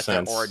that's makes like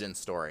sense. their origin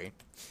story.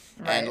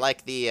 Right. And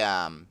like the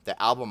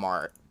album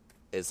art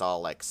is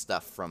all like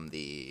stuff from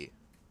the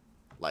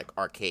like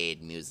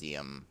arcade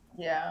museum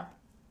Yeah.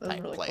 That was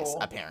type really place, cool.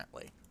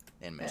 apparently,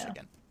 in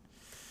Michigan.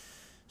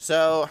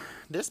 So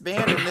this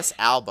band and this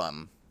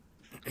album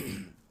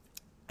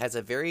has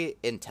a very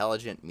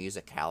intelligent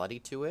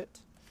musicality to it.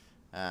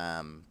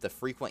 The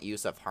frequent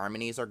use of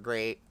harmonies are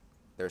great.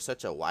 There's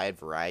such a wide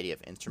variety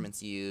of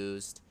instruments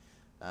used.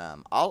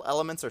 All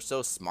elements are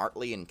so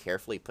smartly and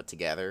carefully put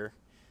together,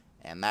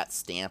 and that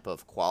stamp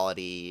of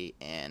quality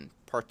and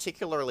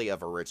particularly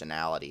of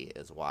originality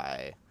is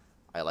why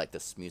I like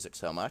this music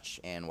so much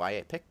and why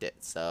I picked it.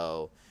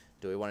 So,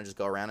 do we want to just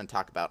go around and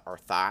talk about our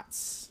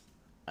thoughts,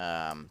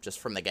 just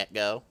from the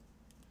get-go?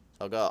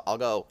 I'll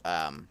go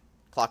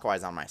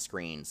clockwise on my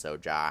screen. So,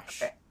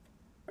 Josh.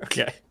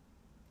 Okay.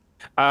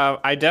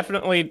 I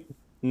definitely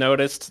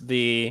noticed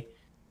the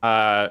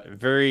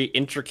very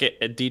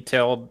intricate,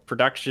 detailed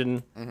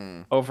production.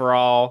 Mm-hmm.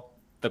 Overall,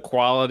 the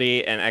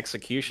quality and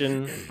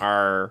execution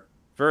are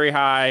very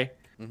high.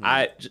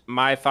 Mm-hmm.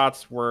 My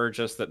thoughts were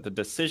just that the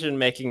decision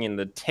making and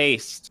the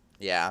taste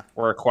Yeah.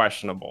 were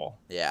questionable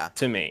Yeah.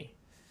 to me.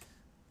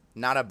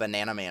 Not a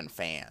Banana Man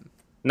fan.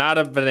 Not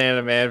a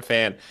Banana Man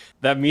fan.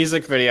 That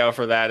music video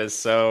for that is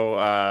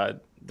so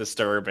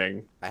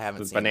disturbing. I haven't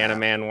The seen Banana that.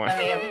 Man one. I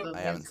have the I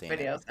haven't music seen it.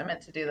 videos. I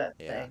meant to do that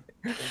Yeah.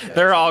 today.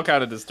 They're all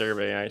kind of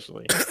disturbing,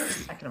 actually.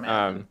 I can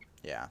imagine.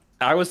 Yeah.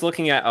 I was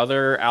looking at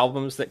other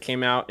albums that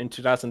came out in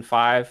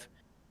 2005,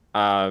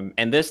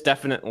 and this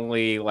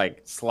definitely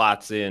like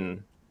slots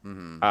in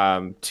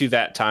Mm-hmm. to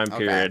that time Okay.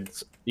 period.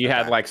 You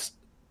had Okay. like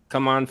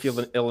 "Come On Feel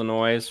the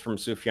Illinois" from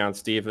Sufjan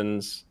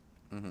Stevens,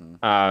 Mm-hmm.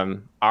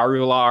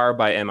 "Arular"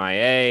 by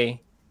MIA,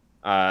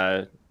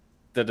 the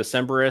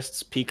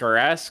Decemberists'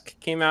 "Picaresque"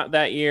 came out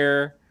that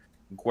year,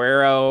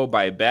 "Guero"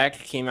 by Beck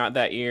came out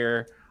that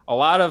year. A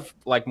lot of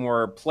like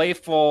more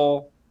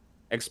playful,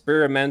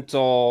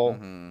 experimental,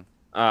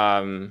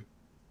 Mm-hmm.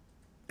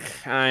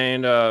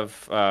 kind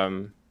of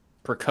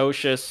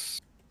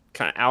precocious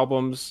kind of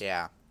albums,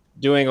 Yeah.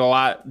 doing a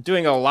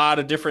lot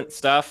of different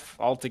stuff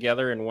all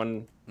together in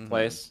one Mhm.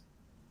 place.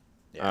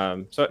 Yeah.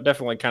 So it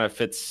definitely kind of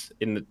fits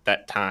in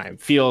that time.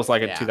 Feels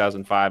like a Yeah.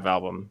 2005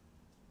 album.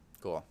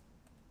 Cool. All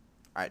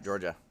right,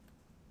 Georgia.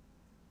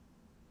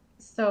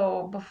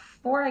 So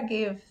before I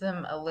gave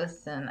them a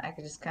listen, I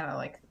could just kind of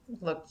like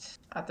looked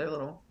at their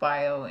little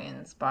bio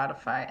in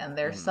Spotify, and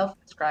they're Mhm.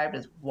 self-described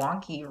as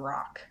wonky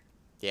rock.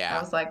 I Yeah.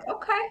 was like,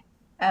 okay,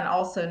 and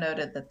also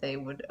noted that they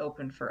would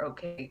open for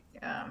OK.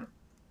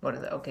 What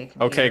is it? OK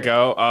Computer. Okay,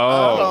 go.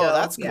 Oh, Go.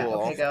 that's Yeah, cool.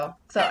 OK Go.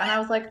 So, and I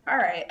was like, all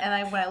right.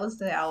 And when I listened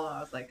to the album, I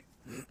was like,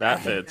 That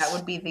I think fits. that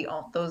would be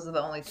those are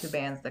the only 2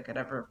 bands that could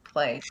ever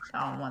play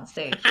on one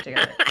stage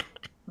together.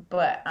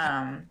 But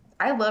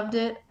I loved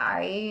it.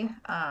 Not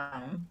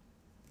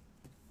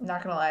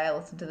gonna lie, I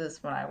listened to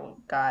this when I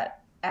got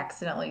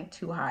accidentally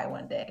too high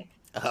one day,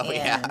 Oh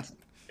yeah.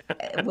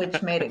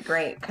 which made it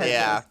great because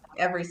Yeah.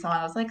 every song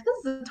I was like,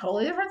 this is a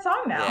totally different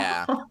song now.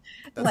 Yeah.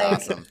 That's like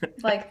awesome.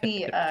 like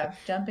the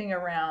jumping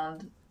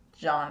around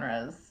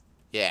genres.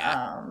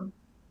 Yeah.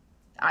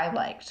 I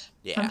liked.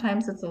 Yeah.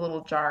 Sometimes it's a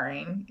little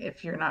jarring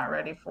if you're not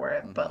ready for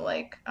it, but Mhm.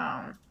 like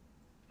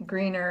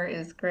Greener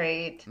is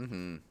great.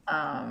 Mm-hmm.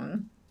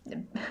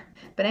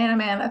 Banana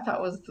Man I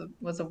thought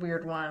was a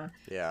weird one.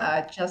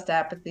 Yeah. Just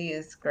Apathy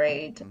is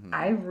great. Mhm.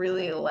 I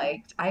really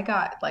liked. I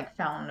got like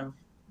Fountain of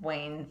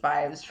Wayne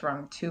vibes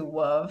from To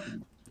Love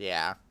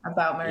Yeah.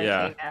 about Mary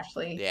Yeah. Kate and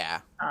Ashley.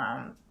 Yeah.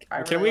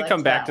 I Can really we come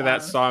liked back to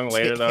that one. song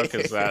later though?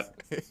 Because that's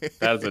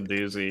a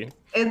doozy.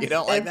 It's, You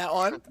don't like it's- that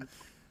one?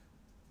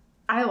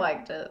 I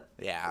liked it.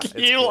 Yeah. It's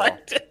You cool.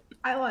 liked it.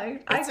 I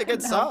liked. It's I a good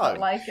couldn't help but song.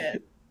 like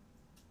it.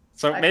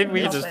 So I maybe we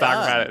couldn't can just help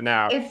talk it. about it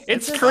now. It's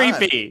It's just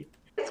creepy.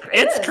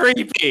 It's is.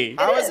 creepy.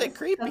 How is is. it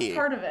creepy? That's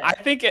part of it. I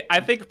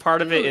think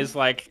part of it Dude. is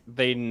like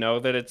they know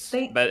that it's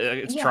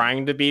Yeah.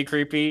 trying to be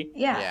creepy,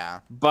 yeah. Yeah.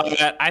 but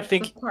I That's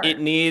think the part. it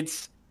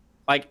needs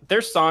like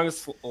there's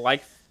songs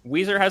like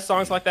Weezer has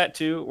songs like that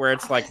too, where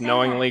it's like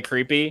knowingly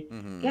creepy.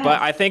 Mm-hmm. Yeah.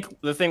 But I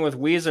think the thing with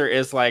Weezer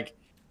is like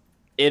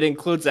it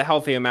includes a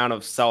healthy amount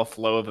of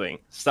self-loathing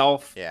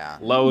Yeah.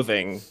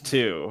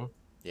 too.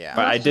 Yeah.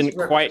 But I That's just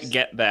didn't quite Rivers.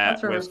 get that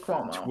That's Rivers with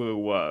Cuomo.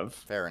 Twoo Love.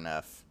 Fair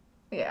enough.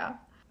 Yeah.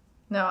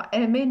 No,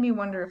 and it made me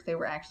wonder if they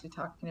were actually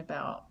talking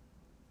about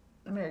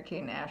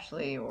Mary-Kate and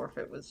Ashley, or if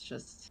it was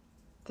just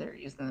they're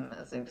using them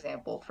as an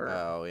example for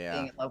Oh yeah.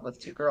 being in love with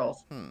two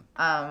girls. Hmm.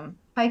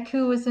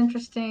 Haiku was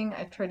interesting.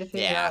 I tried to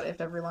figure Yeah. out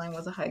if every line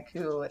was a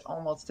haiku. It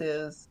almost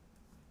is.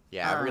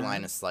 Yeah, every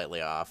line is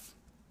slightly off.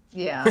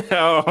 Yeah.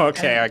 Oh,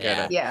 okay, I get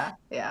Yeah. it.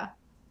 Yeah,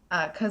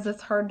 yeah. Because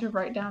it's hard to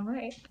write down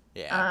right.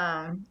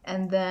 Yeah.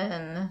 And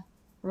then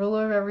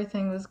Ruler of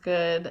Everything was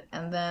good.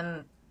 And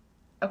then,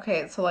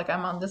 okay, so like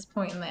I'm on this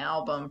point in the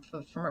album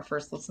from our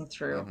first listen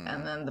through, Mhm.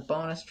 and then the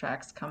bonus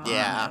tracks come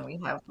Yeah. on, and we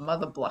have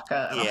Mother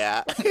Blucka. And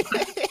Yeah.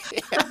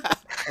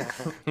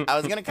 I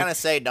was gonna kind of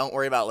say, don't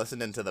worry about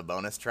listening to the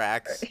bonus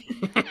tracks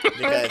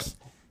because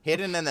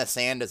Hidden in the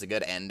Sand is a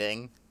good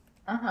ending,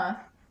 Uh-huh.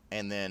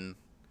 and then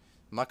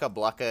Mucka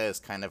Blucka is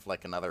kind of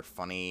like another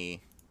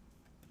funny,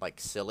 like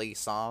silly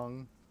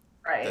song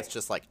Right. that's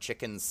just like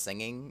chickens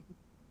singing.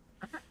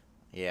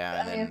 Yeah, I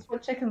and mean, then it's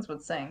what chickens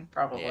would sing,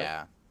 probably.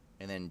 yeah,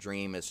 and then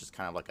Dream is just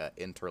kind of like a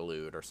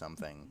interlude or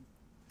something.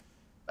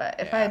 But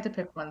if I Yeah. had to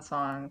pick one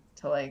song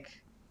to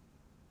like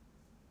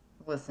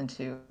listen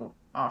to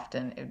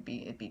often, it'd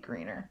be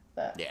Greener.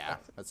 But Yeah,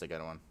 that's a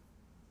good one.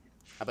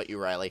 How about you,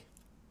 Riley?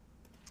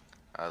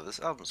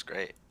 This album's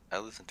great. I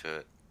listen to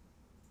it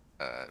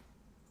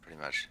pretty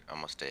much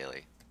almost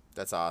daily.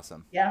 That's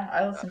awesome. yeah,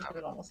 I listen to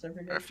it almost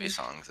every There are day. a few too.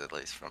 songs at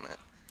least from it.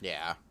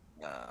 Yeah.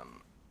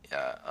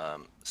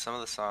 Some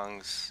of the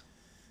songs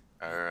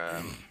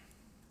are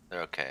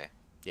they're okay.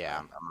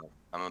 Yeah.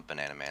 I'm a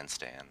Banana Man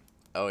stan.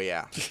 Oh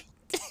yeah.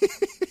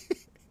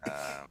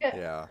 Yeah.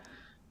 Yeah.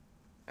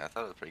 I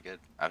thought it was pretty good.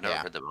 I've never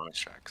Yeah. heard the bonus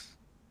tracks.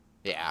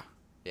 Yeah.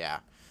 Yeah.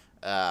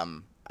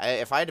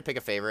 If I had to pick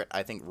a favorite,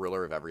 I think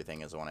Ruler of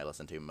Everything is the one I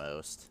listen to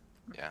most.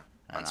 Yeah.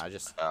 I don't know, I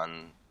just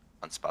on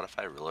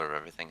Spotify, Ruler of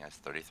Everything has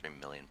 33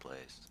 million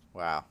plays.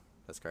 wow,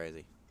 that's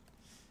crazy.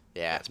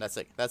 Yeah, Yeah,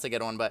 that's a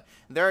good one, but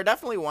there are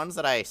definitely ones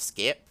that I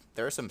skip.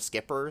 There are some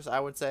skippers, I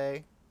would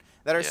say,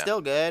 that are Yeah. still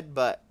good,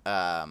 but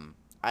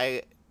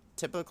I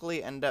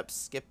typically end up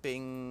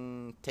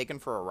skipping Taken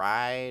for a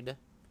Ride.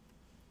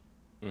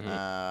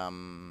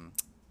 Mhm.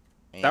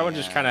 That one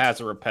just kind of and- has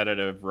a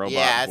repetitive robot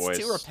yeah, it's voice.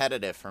 too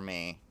repetitive for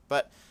me.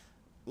 But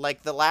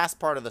like the last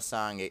part of the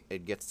song,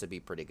 it gets to be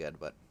pretty good,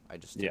 but I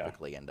just Yeah.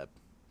 typically end up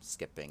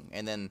skipping.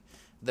 And then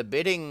the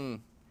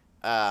bidding,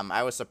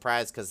 I was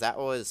surprised because that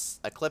was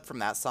a clip from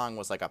that song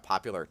was like a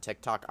popular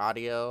TikTok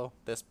audio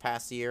this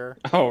past year.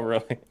 Oh,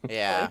 really?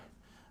 Yeah.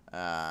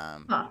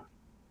 Huh.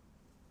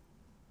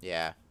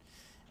 Yeah.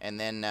 And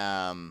then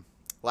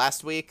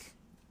last week,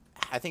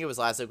 I think it was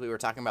last week, we were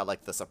talking about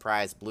like the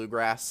surprise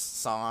bluegrass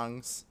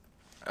songs.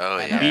 Oh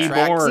And yeah. Be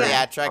track, Born.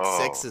 yeah, track Oh.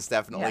 6 is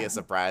definitely Yeah. a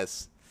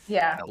surprise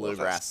Yeah. love that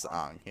bluegrass song.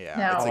 song. Yeah.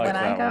 Now, it's a like when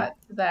good I that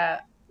got to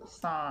that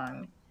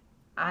song,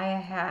 I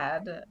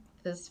had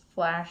this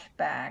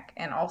flashback,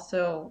 and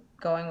also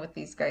going with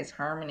these guys'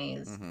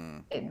 harmonies, Mm-hmm.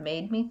 it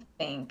made me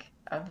think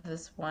of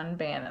this one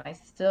band, and I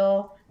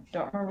still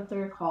don't remember what they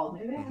were called.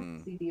 Maybe I have Mhm.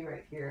 the CD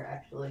right here,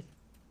 actually.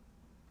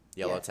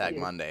 Yellow Yes, Tag it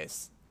is.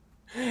 Mondays.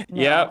 No.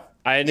 Yep,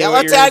 I knew Yellow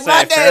what you were Tag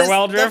going to say. Mondays!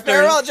 Farewell The Drifters.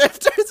 Farewell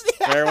Drifters!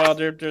 Yeah. Farewell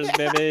Drifters,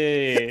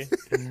 baby.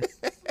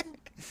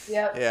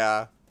 Yep.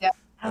 Yeah.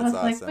 I That's was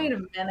like, awesome. wait a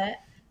minute,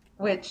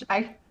 which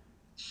I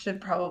should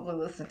probably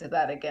listen to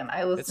that again.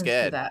 I listened to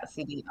good. that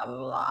CD a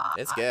lot.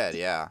 It's good,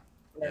 yeah.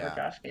 Whenever Yeah.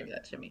 Josh gave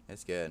that to me.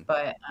 It's good.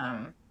 But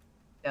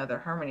yeah, their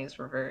harmonies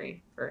were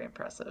very, very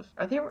impressive.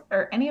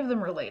 Are any of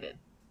them related?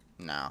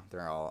 No,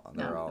 they're all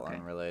No, okay.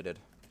 unrelated.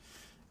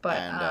 But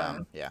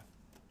And yeah.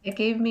 it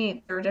gave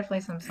me, there were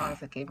definitely some songs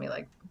that gave me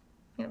like,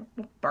 you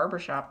know,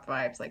 barbershop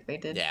vibes. Like they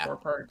did Yeah.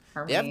 4-part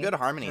harmony. They have good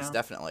harmonies, know.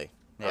 definitely.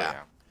 Oh, Yeah.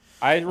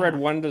 I read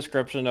one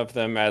description of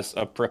them as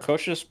a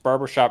precocious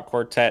barbershop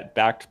quartet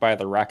backed by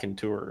the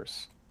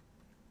Raconteurs,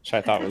 which I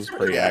thought was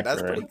pretty Yeah, accurate.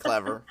 that's pretty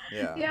clever.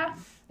 Yeah. Yeah,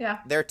 yeah.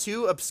 They're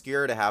too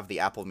obscure to have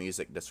the Apple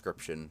Music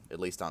description, at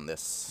least on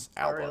this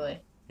Oh, album. really?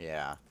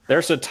 Yeah.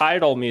 There's a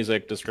title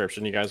music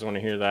description. You guys want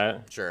to hear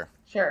that? Sure.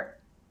 Sure.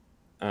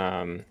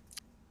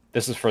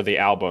 This is for the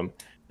album.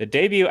 The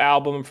debut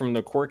album from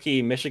the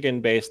quirky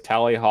Michigan-based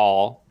Tally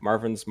Hall,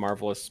 Marvin's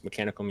Marvelous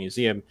Mechanical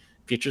Museum,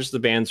 features the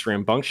band's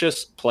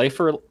rambunctious,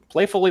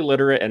 playfully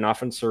literate, and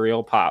often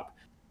surreal pop,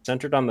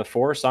 centered on the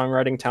four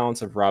songwriting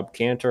talents of Rob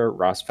Cantor,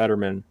 Ross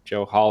Fetterman,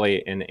 Joe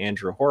Hawley, and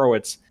Andrew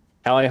Horowitz.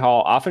 Tally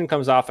Hall often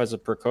comes off as a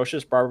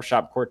precocious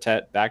barbershop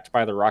quartet backed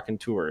by the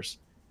Raconteurs.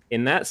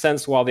 In that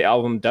sense, while the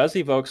album does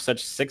evoke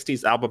such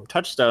 60s album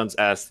touchstones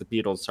as the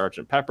Beatles'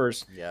 Sgt.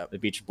 Pepper's, Yep. the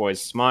Beach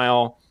Boys'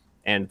 Smile,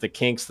 and the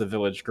Kinks' The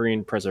Village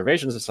Green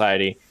Preservation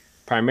Society,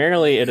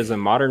 primarily it is a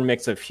modern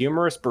mix of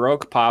humorous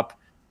Baroque pop,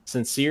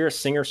 sincere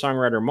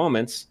singer-songwriter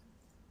moments,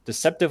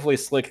 deceptively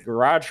slick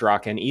garage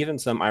rock, and even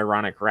some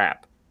ironic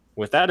rap.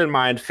 With that in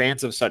mind,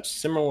 fans of such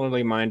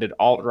similarly minded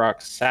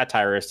alt-rock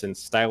satirists and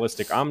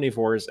stylistic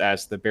omnivores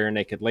as the Bare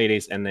Naked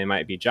Ladies and They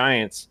Might Be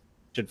Giants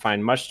should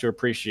find much to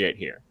appreciate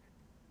here.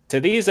 To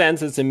these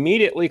ends, it's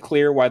immediately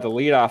clear why the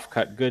leadoff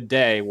cut Good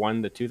Day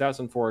won the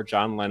 2004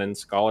 John Lennon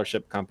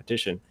Scholarship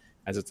Competition,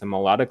 as it's a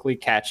melodically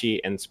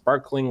catchy and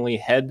sparklingly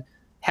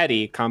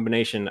heady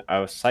combination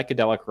of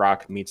psychedelic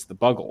rock meets the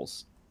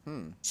Buggles.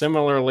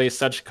 Similarly,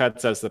 such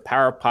cuts as the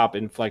power pop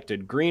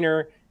inflected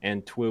Greener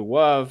and Twee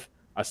Wov,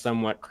 a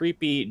somewhat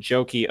creepy,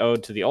 jokey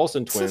ode to the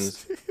Olsen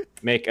twins,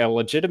 make a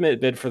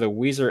legitimate bid for the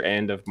Weezer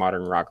end of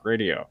modern rock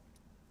radio.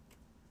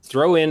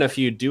 Throw in a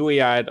few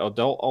dewy-eyed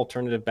adult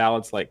alternative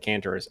ballads like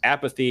Cantor's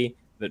Apathy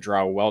that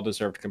draw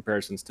well-deserved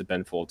comparisons to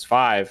Ben Folds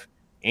 5,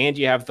 and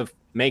you have the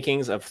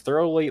makings of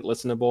thoroughly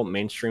listenable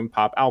mainstream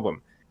pop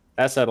album.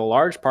 That said, a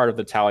large part of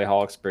the Tally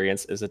Hall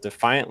experience is a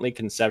defiantly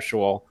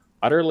conceptual,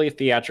 utterly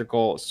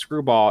theatrical,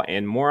 screwball,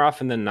 and more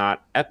often than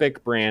not,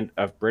 epic brand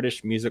of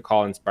British music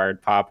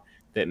hall-inspired pop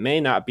that may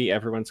not be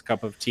everyone's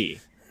cup of tea.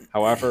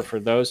 However, for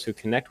those who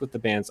connect with the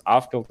band's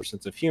off-kilter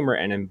sense of humor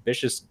and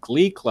ambitious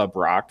Glee Club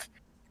rock,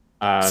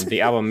 the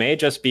album may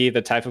just be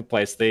the type of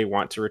place they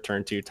want to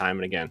return to time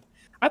and again.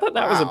 I thought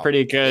that was a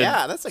pretty good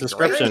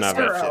description of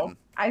it.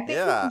 I think we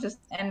can just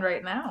end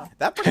right now.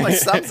 That pretty much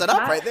sums it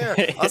up right there.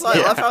 Also, I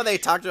love how they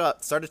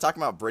started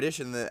talking about British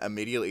and then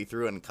immediately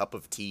threw in cup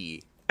of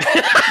tea.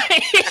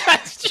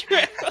 That's true.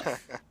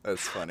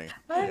 That's funny.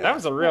 That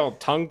was a real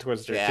tongue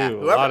twister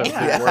too. A lot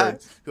of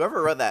words.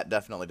 Whoever wrote that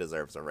definitely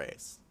deserves a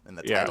raise in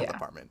the title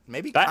department.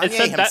 Maybe That- it Kanye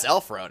said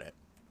himself wrote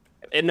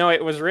it. No,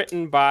 it was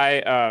written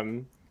by.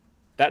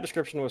 That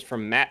description was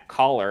from Matt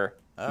Collar.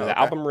 The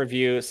album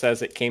review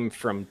says it came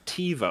from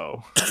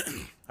TiVo.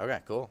 Okay,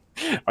 cool.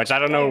 Which I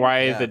don't know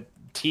why the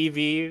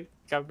TV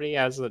company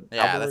has an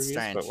album that's reviews,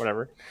 strange. but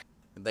whatever.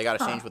 They got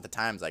to change with the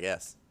times, I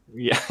guess.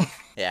 Yeah.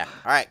 Yeah.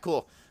 All right,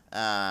 cool. So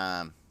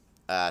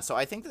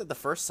I think that the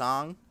first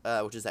song,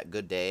 which is that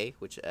Good Day,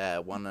 which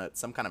won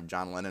some kind of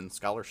John Lennon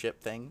scholarship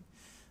thing.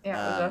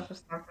 Yeah, Josh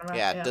was talking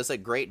about. Does a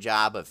great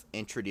job of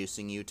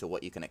introducing you to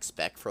what you can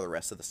expect for the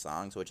rest of the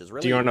songs, which is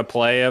really. Do you want to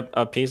play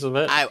a piece of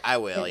it? I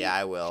will. Yeah,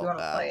 I will. Do you want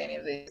to play any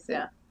of these?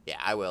 Yeah. Yeah,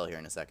 I will here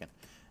in a second.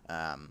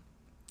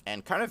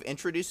 And kind of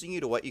introducing you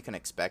to what you can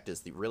expect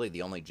is really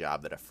the only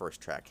job that a first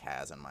track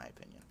has, in my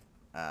opinion.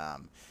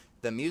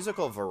 The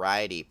musical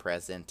variety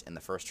present in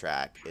the first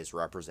track is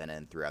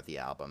represented throughout the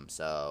album.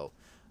 So,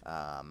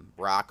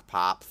 rock,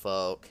 pop,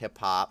 folk, hip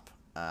hop.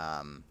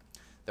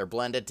 They're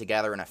blended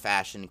together in a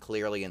fashion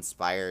clearly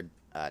inspired,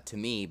 to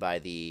me, by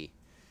the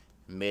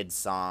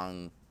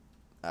mid-song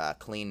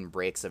clean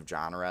breaks of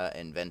genre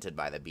invented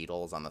by the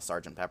Beatles on the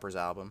Sgt. Pepper's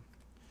album.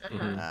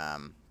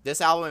 This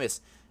album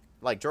is,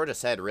 like Georgia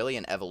said, really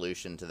an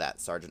evolution to that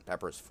Sgt.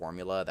 Pepper's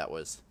formula that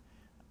was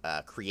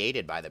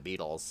created by the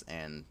Beatles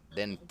and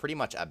then pretty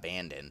much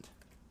abandoned.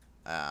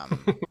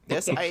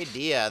 This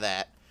idea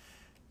that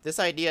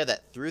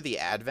through the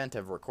advent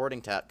of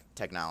recording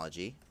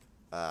technology,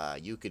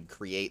 you could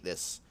create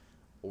this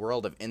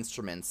world of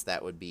instruments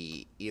that would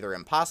be either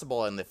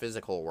impossible in the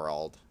physical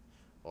world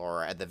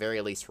or at the very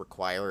least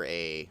require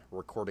a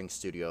recording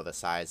studio the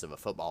size of a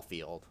football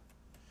field.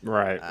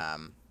 Right.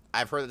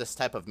 I've heard this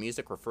type of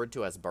music referred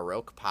to as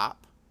Baroque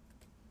pop,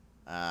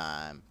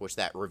 which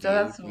that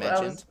review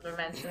mentioned.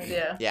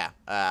 Yeah.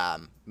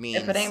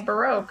 Means, if it ain't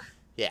Baroque,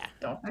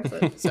 don't fix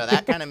it. So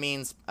that kind of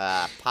means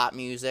pop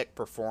music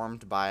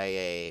performed by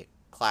a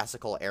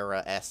classical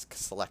era-esque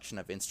selection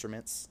of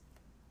instruments.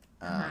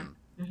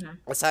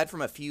 Aside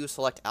from a few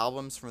select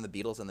albums from the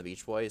Beatles and the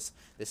Beach Boys,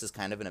 this is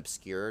kind of an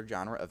obscure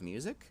genre of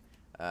music.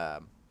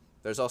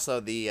 There's also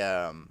the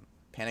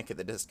Panic at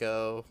the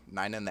Disco,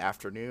 9 in the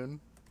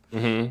Afternoon,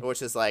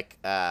 which is like,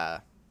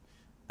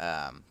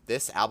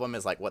 this album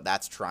is like what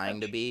that's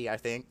trying to be, I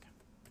think.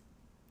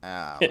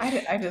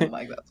 I didn't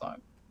like that song.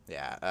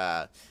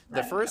 Yeah.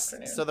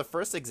 The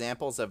first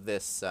examples of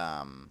this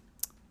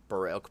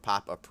Baroque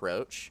pop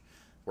approach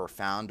were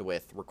found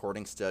with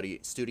recording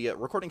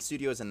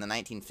studios in the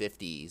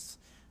 1950s,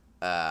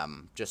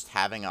 just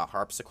having a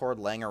harpsichord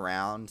laying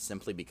around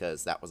simply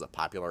because that was a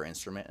popular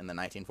instrument in the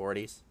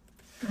 1940s.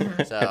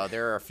 So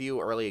there are a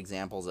few early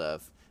examples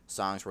of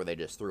songs where they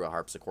just threw a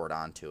harpsichord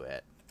onto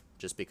it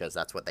just because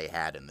that's what they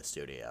had in the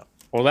studio.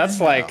 Well,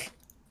 that's like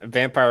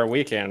Vampire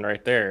Weekend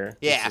right there.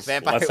 Yeah,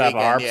 Vampire Weekend. Let's have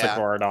a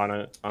harpsichord on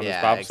it on this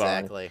pop song.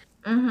 Exactly.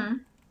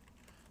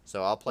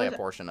 So I'll play a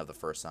portion of the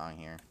first song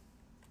here.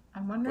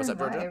 I'm wondering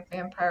why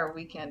Vampire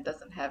Weekend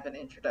doesn't have an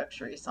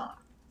introductory song.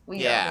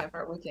 We got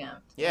Vampire Weekend.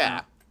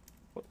 Yeah.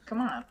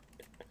 Come on.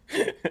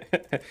 I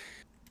feel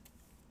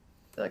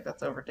like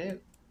that's overdue.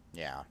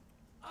 Yeah.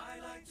 I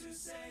like to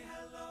say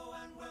hello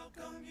and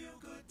welcome you.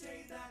 Good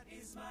day, that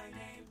is my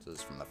name. This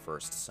is from the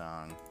first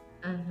song.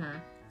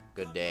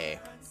 Good Day.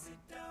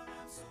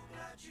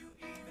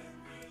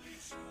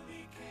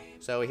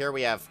 So here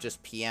we have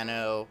just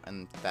piano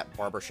and that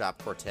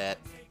barbershop quartet.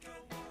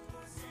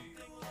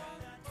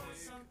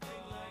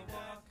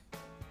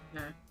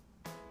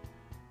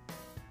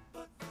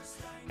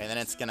 And then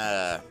it's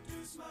gonna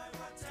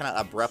kind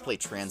of abruptly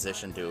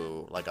transition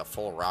to like a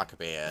full rock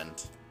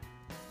band.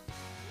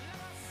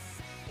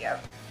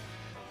 Yep.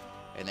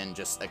 And then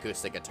just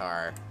acoustic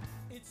guitar.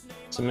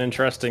 Some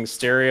interesting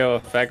stereo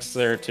effects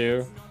there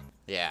too.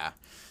 Yeah.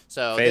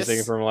 So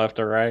phasing from left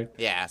to right.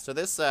 Yeah. So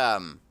this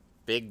the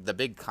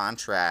big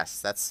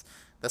contrast. That's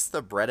That's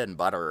the bread and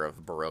butter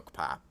of Baroque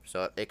pop.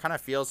 So it kind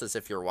of feels as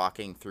if you're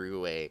walking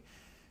through a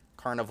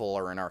carnival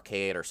or an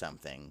arcade or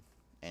something,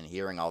 and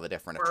hearing all the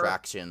different Or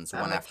attractions A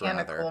one after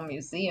mechanical another.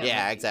 museum.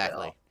 Yeah, if you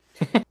exactly.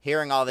 will.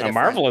 Hearing all the A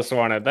different marvelous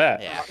one at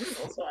that. Yeah.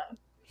 Marvelous one.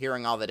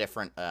 Hearing all the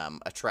different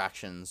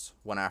attractions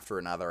one after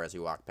another as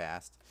you walk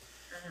past.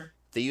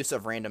 The use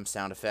of random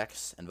sound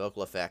effects and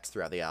vocal effects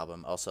throughout the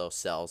album also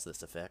sells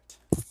this effect.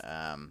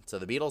 So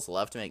the Beatles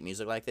love to make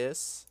music like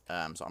this. So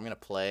I'm going to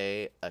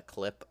play a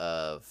clip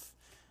of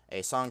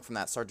a song from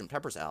that Sgt.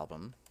 Pepper's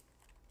album.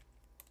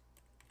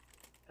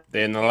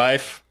 Day in the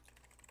life.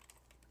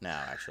 No,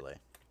 actually.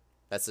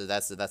 That's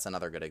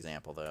another good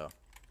example, though.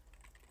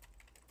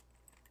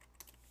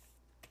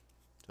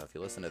 So if you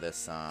listen to this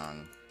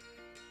song,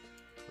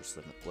 just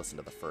listen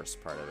to the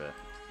first part of it.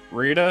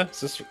 Rita? Is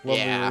this lovely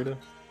Yeah. Rita?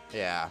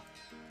 Yeah.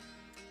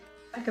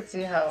 I could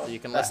see how So you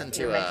can that- listen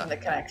to, you're making the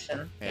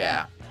connection.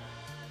 Yeah.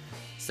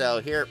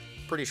 So here,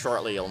 pretty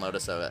shortly, you'll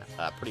notice a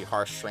pretty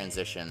harsh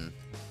transition.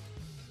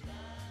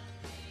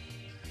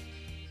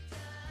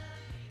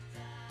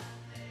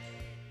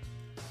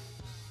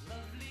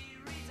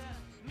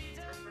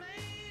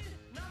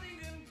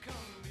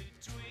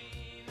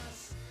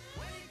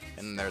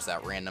 And there's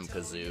that random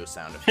kazoo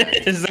sound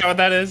effect. Is that what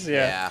that is?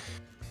 Yeah. Yeah.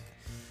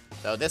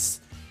 So this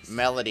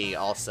melody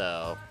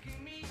also,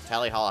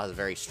 Tally Hall has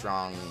very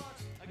strong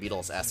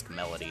Beatles-esque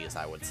melodies,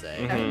 I would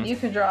say. I mean, you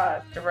can draw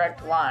a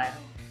direct line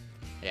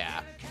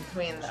Yeah.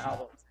 between the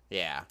albums.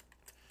 Yeah.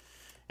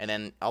 And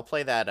then I'll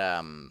play that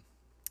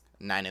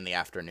 9 in the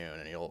afternoon,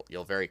 and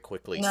you'll very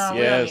quickly No, see.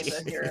 we don't Yes. need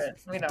to hear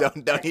it. We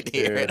Don't need to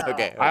hear it. No.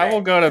 Okay. I okay.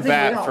 will go to I think we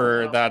bat all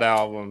for know. that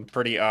album.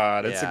 Pretty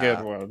odd. It's a Yeah.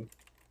 good one.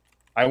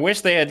 I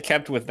wish they had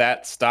kept with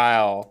that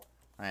style.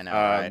 I know,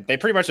 right? They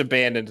pretty much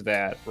abandoned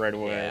that right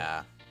away.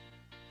 Yeah.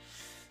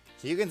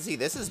 So you can see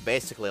this is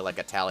basically like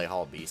a Tally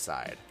Hall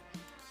B-side.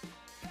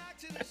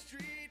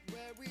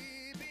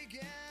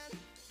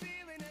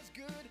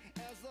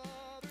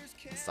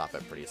 Stop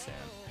it pretty soon.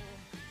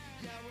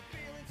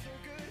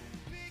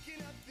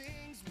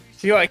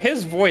 See, like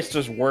his voice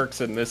just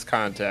works in this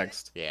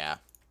context, Yeah.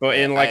 but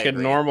in I like a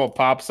agree. normal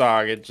pop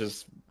song, it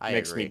just I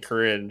makes agree. me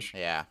cringe.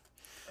 Yeah.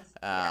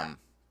 Yeah.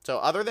 So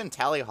other than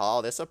Tally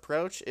Hall, this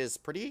approach is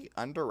pretty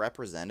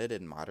underrepresented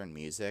in modern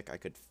music. I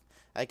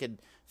could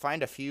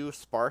find a few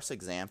sparse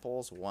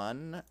examples.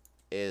 One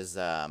is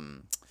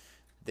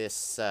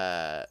this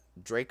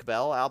Drake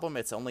Bell album,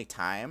 It's Only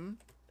Time,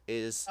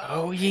 is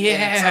Oh it's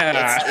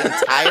yeah.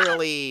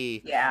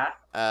 entirely Yeah.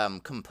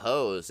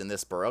 composed in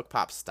this Baroque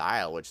pop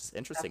style, which is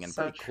interesting That's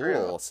and pretty so true.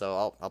 cool.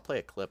 So I'll play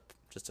a clip,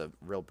 just a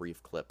real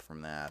brief clip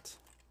from that.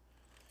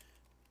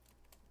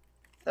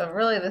 So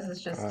really, this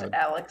is just God.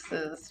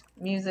 Alex's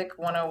Music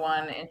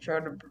 101 Intro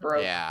to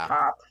Baroque Yeah.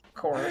 Pop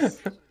course.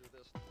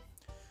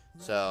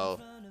 So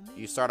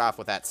you start off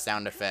with that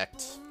sound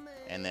effect,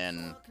 and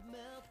then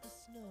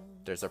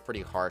there's a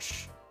pretty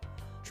harsh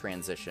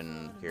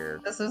transition here.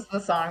 This is the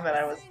song that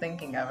I was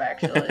thinking of,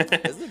 actually.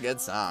 This is a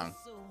good song.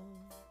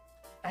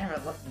 I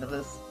haven't listened to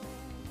this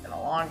in a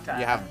long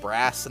time. You have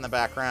brass in the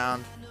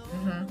background.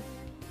 hmm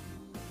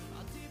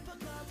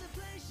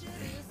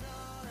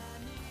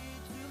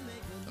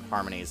Some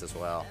harmonies as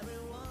well.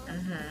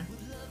 hmm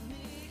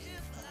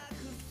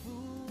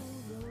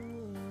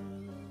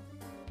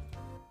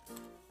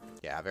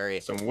Yeah, very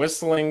Some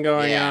whistling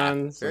going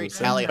on. very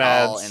some Tally synth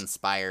Hall pads.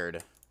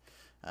 inspired.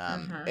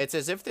 It's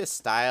as if this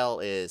style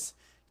is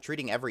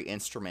treating every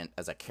instrument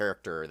as a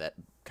character that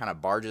kind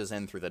of barges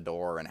in through the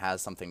door and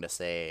has something to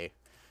say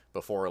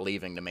before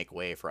leaving to make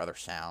way for other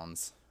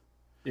sounds.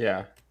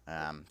 Yeah.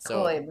 So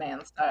Kool-Aid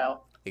Man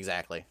style.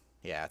 exactly,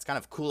 yeah, it's kind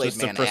of Kool-Aid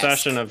Just a Man.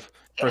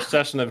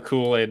 procession of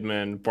Kool-Aid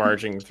men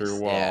barging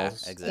through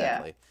walls. Yeah,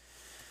 exactly.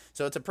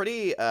 So it's a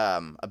pretty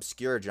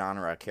obscure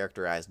genre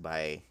characterized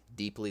by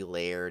deeply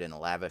layered and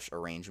lavish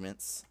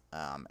arrangements.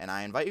 And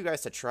I invite you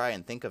guys to try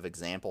and think of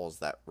examples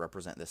that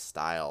represent this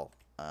style.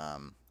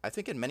 I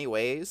think in many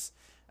ways,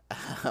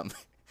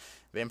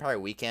 Vampire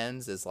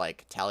Weekends is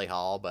like Tally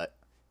Hall, but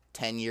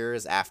 10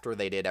 years after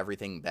they did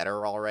everything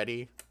better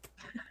already.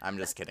 I'm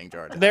just kidding,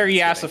 Jordan. They're I'm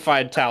just kidding.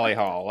 yassified Tally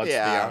Hall, let's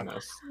Yeah. be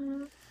honest.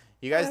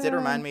 You guys did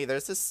remind me,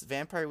 there's this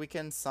Vampire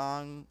Weekend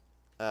song.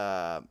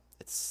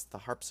 It's the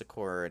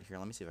harpsichord. Here,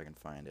 let me see if I can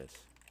find it.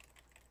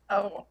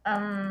 Oh,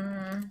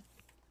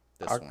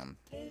 This Har- one.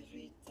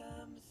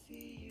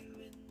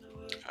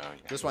 Oh, yeah.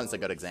 This one's a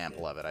good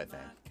example of it, I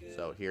think.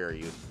 So here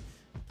you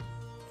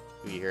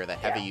hear the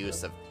heavy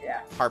use of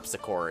yeah.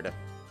 harpsichord.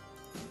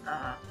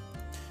 Uh-huh.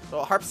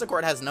 Well,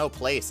 harpsichord has no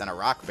place in a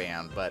rock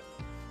band, but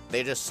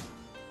they just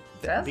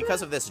Does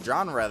because of this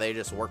genre, they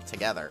just work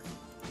together.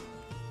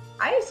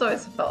 I just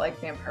always felt like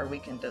Vampire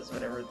Weekend does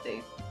whatever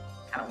they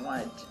kind of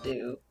wanted to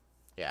do.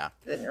 Yeah,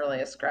 They didn't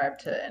really ascribe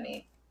to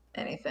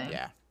anything.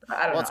 yeah.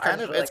 I don't Well, know. it's I kind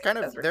just of really it's kind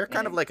like of Desert they're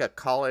kind of Phoenix. like a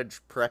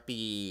college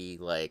preppy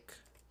like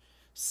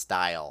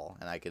style,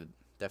 and I could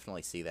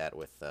definitely see that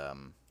with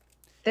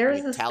There's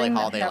like this Tally thing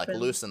Hall. that They like happens-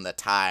 loosen the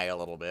tie a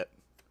little bit.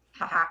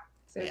 Haha.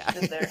 See what Yeah.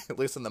 you did there.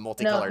 Loosen the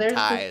multicolored there's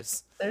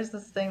ties. There's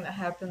this thing that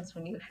happens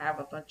when you have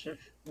a bunch of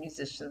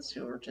musicians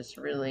who are just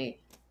really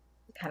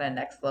kind of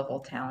next level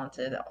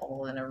talented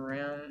all in a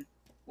room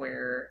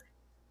where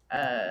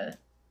uh,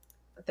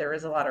 there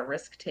is a lot of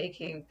risk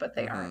taking, but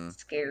they aren't Mhm.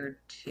 scared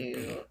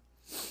to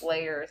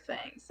layer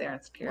things. They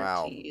aren't scared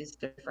Wow. to use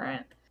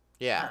different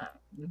Yeah.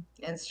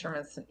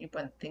 instruments that you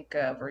wouldn't think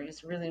of, or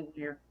use really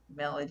weird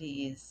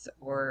melodies,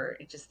 or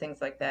just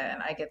things like that.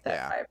 And I get that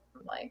Yeah. vibe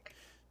from like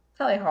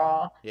Kelly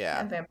Hall Yeah.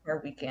 and Vampire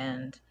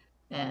Weekend,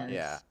 and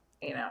Yeah.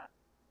 you know,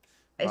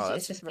 Oh, it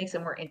that's just makes it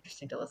more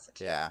interesting to listen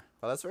to. yeah.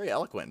 Well, that's very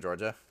eloquent,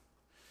 Georgia.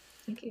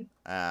 Thank you.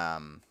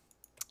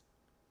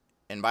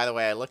 And by the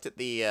way, I looked at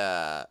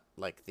the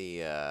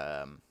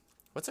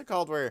what's it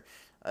called? Where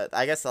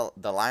I guess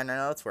the liner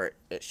notes where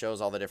it shows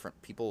all the different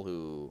people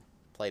who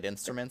played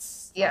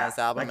instruments on Yeah, this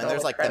album, like and all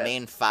there's the like the credits.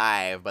 main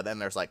 5, but then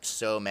there's like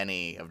so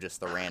many of just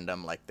the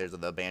random, like there's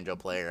the banjo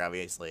player,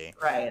 obviously,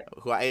 Right.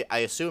 who I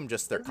assume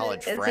just their Is it- college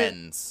is it-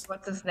 friends.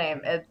 What's his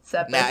name? It's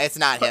Nah, it's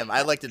not him.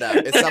 I looked it up.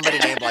 It's somebody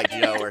named like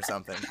Joe or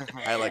something.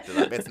 I looked it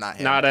up. It's not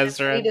him. Not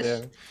Ezra. I need to-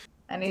 Yeah.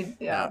 I need.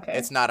 Yeah. No, Okay.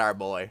 it's not our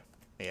boy.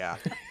 Yeah.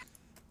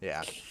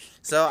 Yeah.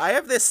 So I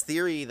have this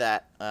theory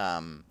that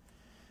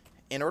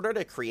in order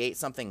to create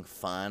something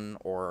fun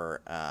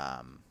or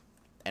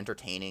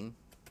entertaining,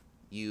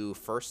 you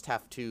first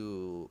have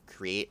to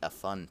create a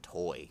fun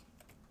toy,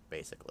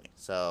 basically.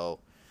 So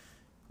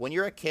when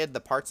you're a kid, the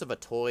parts of a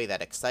toy that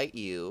excite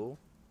you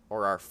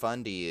or are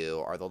fun to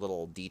you are the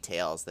little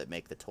details that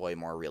make the toy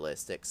more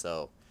realistic.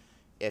 So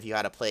if you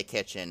had a play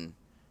kitchen,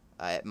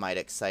 it might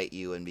excite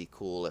you and be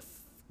cool if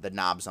the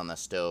knobs on the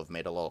stove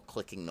made a little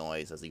clicking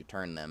noise as you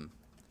turn them.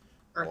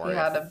 Or if or you if-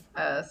 had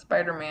a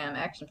Spider-Man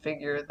action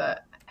figure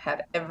that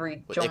had every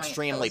joint that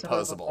Extremely was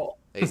posable. movable.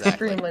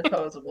 Exactly. Extremely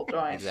posable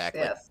joints.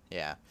 Exactly. Yes.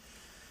 Yeah.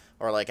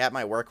 Or like at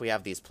my work, we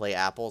have these play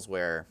apples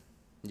where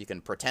you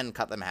can pretend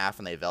cut them in half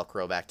and they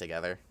Velcro back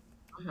together.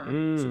 Super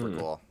Mm.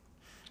 cool.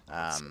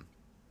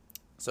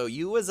 So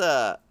you as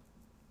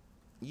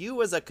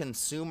a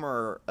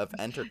consumer of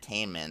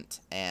entertainment,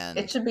 and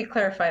It should be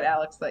clarified,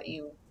 Alex, that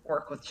you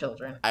work with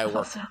children. I work.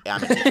 also.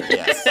 I'm a teacher.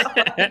 Yes,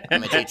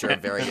 I'm a teacher of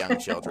very young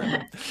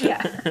children.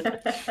 Yeah.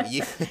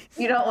 You,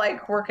 You don't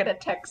like work at a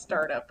tech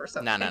startup or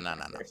something.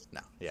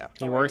 no. Yeah.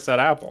 He works at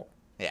Apple.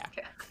 Yeah.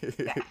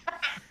 Yeah.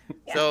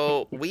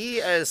 So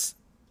we as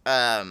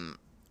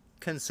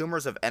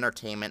consumers of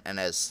entertainment and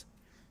as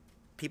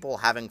people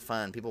having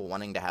fun, people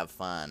wanting to have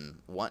fun,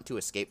 want to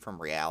escape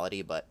from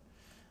reality, but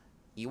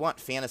you want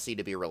fantasy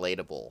to be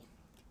relatable.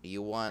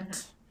 You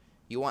want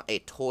a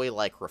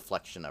toy-like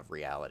reflection of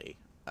reality.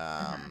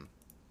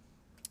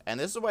 And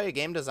this is why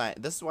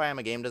I'm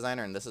a game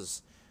designer, and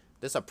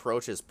this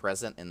approach is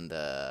present in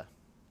the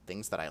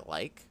things that I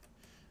like.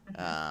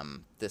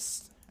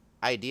 This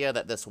idea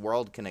that this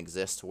world can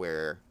exist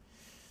where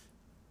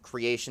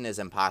creation is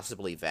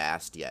impossibly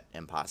vast yet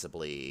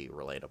impossibly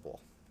relatable.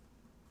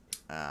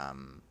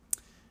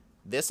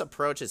 This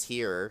approach is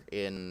here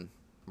in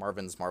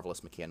Marvin's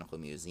Marvelous Mechanical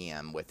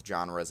Museum with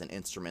genres and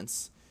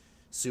instruments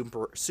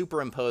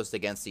superimposed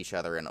against each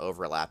other and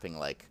overlapping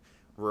like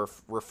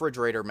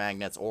refrigerator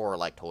magnets or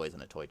like toys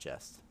in a toy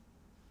chest.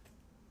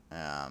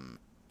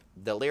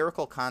 The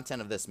lyrical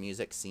content of this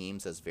music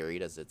seems as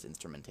varied as its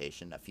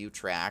instrumentation. A few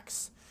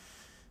tracks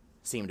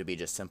seem to be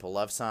just simple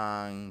love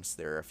songs.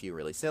 There are a few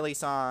really silly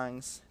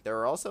songs. There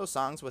are also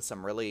songs with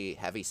some really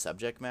heavy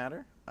subject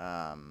matter.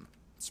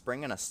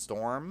 Spring in a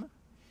Storm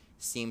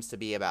seems to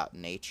be about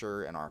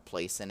nature and our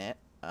place in it.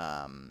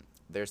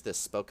 There's this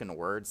spoken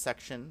word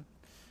section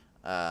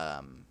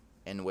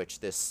in which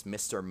this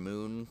Mr.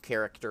 Moon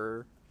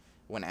character,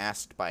 when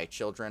asked by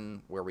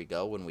children where we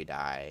go when we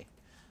die,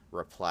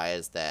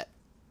 replies that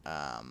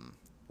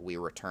we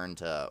return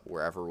to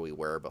wherever we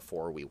were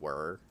before we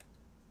were.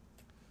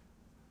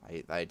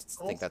 I just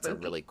think that's a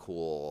spooky. really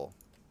cool.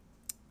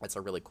 That's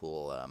a really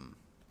cool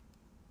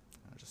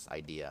just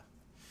idea.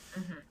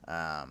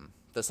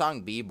 The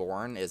song "Be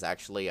Born" is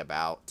actually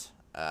about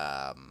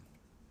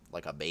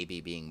like a baby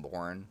being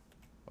born,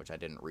 which I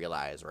didn't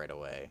realize right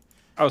away.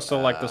 Oh, so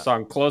like the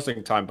song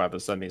 "Closing Time" by the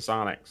Sunday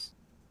Sonics.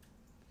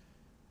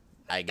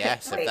 I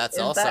guess if Wait, that's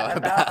is also that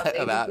about a baby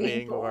about being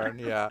being born,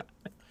 yeah.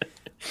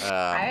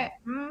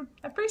 I'm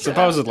pretty sure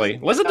Supposedly,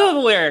 that's listen to the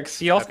lyrics.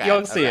 You'll Okay,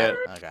 you'll see okay,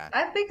 it. Okay.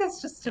 I think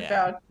it's just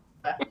Yeah.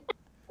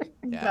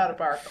 about a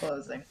bar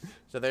closing.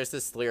 So there's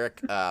this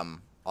lyric,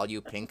 all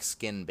you pink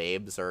skin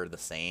babes are the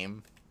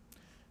same,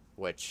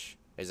 which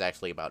is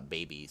actually about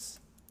babies.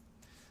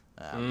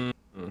 And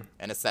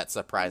it's that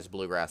surprise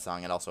bluegrass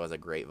song. It also has a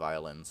great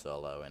violin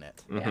solo in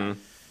it.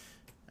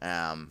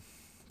 Mm-hmm.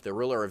 The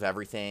Ruler of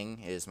Everything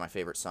is my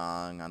favorite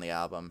song on the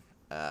album.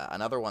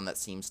 Another one that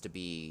seems to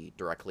be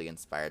directly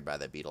inspired by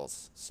the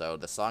Beatles. So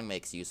the song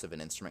makes use of an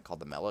instrument called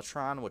the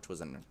mellotron, which was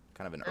kind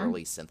of an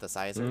early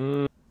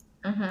synthesizer.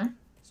 Mm-hmm.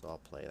 So I'll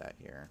play that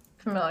here.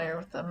 Familiar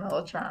with the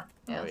Mellotron.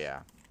 Yes. Oh, yeah.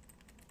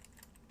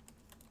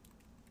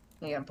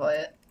 You gonna play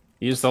it?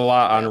 Used a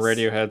lot on Yes.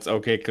 Radiohead's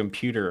 "OK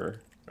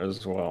Computer"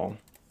 as well.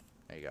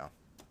 There you go.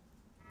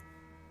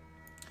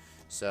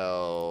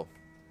 So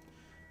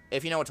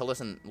if you know what to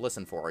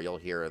listen for, you'll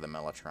hear the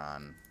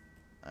mellotron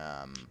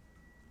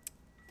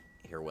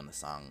here when the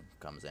song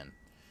comes in.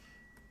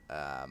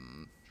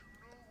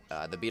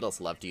 The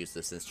Beatles love to use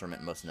this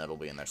instrument, most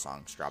notably in their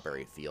song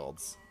Strawberry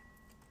Fields.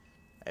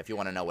 If you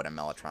want to know what a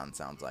mellotron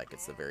sounds like,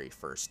 it's the very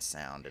first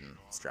sound in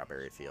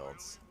Strawberry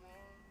Fields.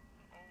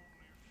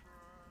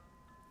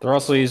 They're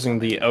also using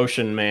the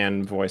Ocean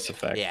Man voice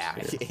effect. Yeah,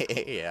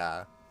 here.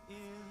 yeah.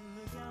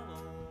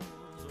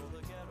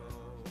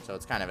 So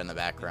it's kind of in the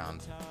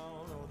background.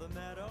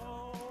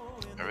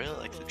 I really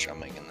like the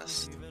drumming in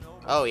this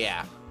Oh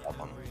yeah,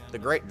 album.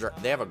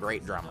 they have a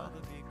great drummer.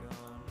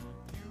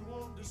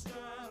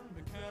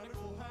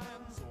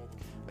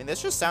 I mean,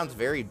 this just sounds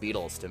very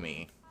Beatles to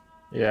me.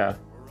 Yeah.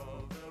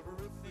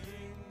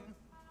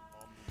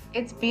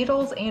 It's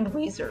Beatles and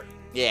Weezer.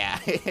 Yeah,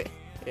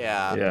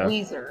 yeah, Yeah.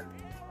 Weezer.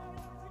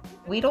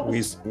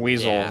 Weedles?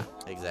 Weasel. yeah,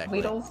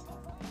 exactly. Weedles?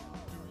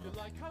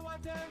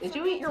 Did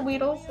you eat your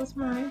Weedles this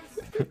morning?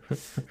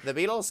 The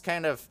Beatles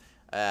kind of,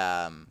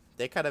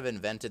 they kind of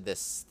invented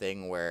this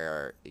thing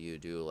where you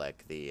do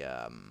like the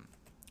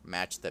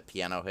match the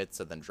piano hits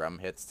and then drum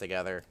hits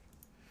together.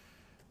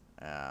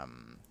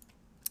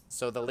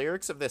 So the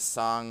lyrics of this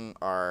song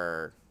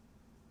are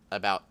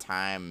about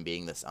time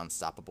being this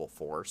unstoppable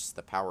force,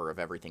 the power of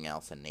everything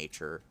else in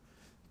nature,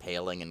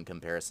 paling in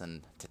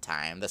comparison to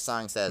time. The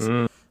song says,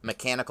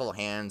 mechanical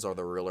hands are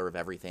the ruler of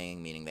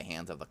everything, meaning the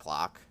hands of the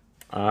clock.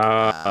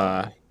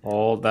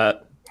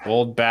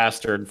 Old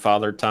bastard,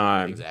 Father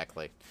Time.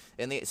 Exactly.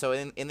 In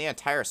the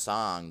entire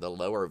song, the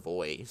lower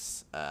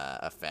voice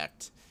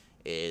effect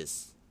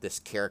is this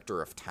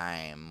character of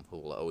time who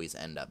will always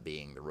end up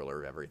being the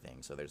ruler of everything.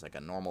 So there's like a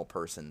normal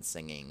person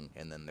singing,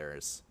 and then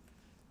there's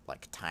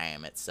like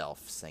time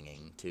itself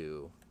singing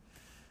too.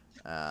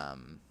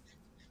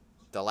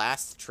 The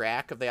last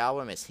track of the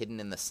album is Hidden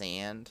in the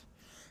Sand,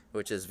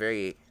 which is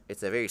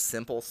it's a very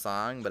simple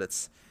song, but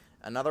it's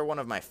another one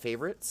of my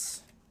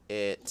favorites.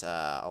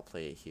 I'll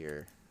play it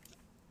here.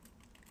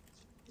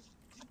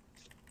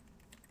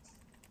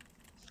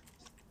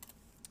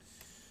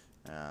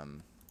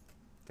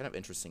 Kind of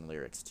interesting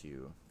lyrics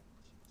too.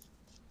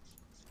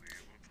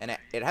 And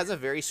it has a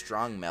very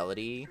strong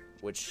melody,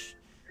 which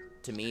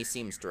to me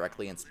seems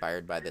directly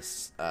inspired by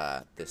this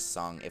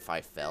song If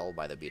I Fell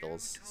by the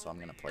Beatles. So I'm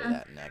gonna play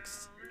that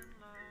next.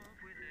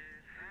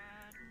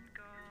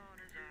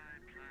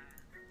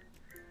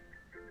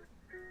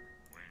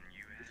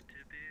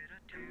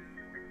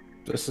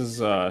 This is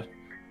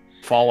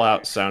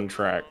Fallout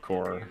soundtrack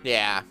core.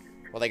 Yeah.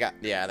 Well, they got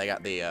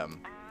the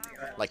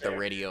like the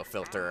radio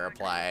filter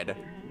applied,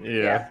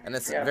 Yeah. and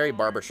it's Yeah. very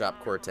barbershop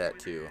quartet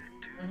too.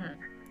 Mm-hmm.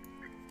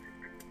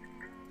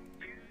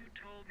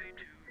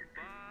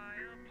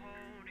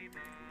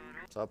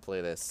 So I'll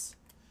play this.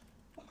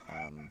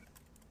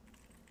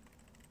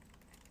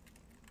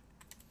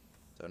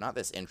 So not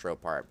this intro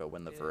part, but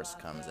when the verse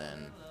comes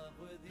in.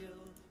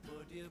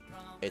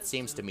 It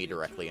seems to me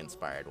directly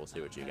inspired. We'll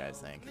see what you guys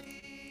think.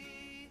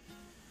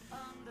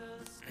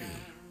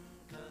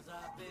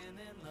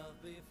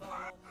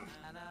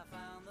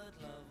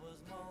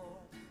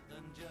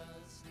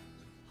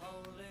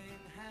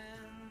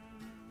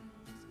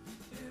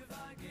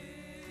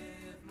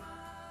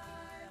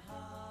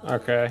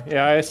 Okay.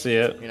 Yeah, I see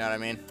it. You know what I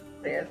mean?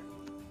 Weird.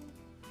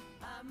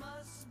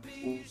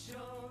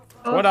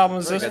 What album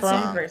is this Good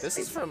from? song. This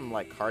is from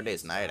like Hard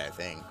Day's Night, I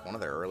think. One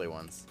of their early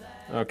ones.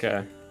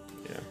 Okay.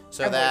 Yeah.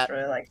 So I've that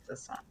always really liked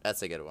this song.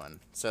 that's a good one.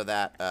 So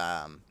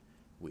that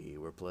we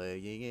were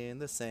playing in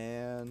the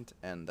sand,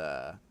 and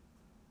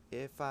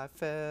if I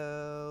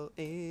fell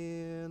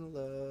in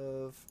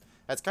love.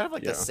 That's kind of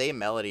like Yeah. the same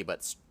melody,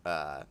 but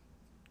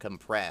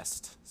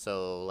compressed.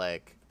 So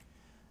like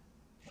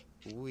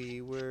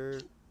we were.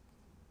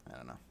 I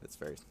don't know. It's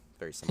very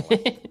very similar.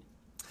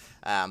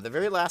 The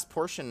very last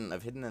portion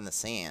of Hidden in the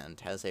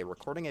Sand has a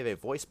recording of a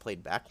voice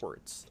played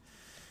backwards.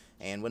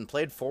 And when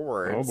played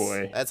forwards... Oh,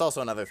 boy. That's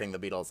also another thing the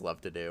Beatles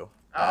love to do.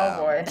 Oh,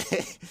 boy.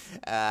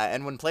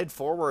 And when played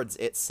forwards,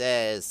 it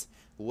says,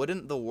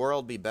 "Wouldn't the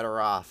world be better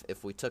off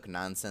if we took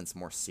nonsense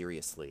more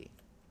seriously?"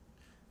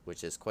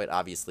 Which is quite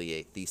obviously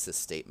a thesis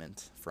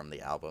statement from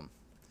the album.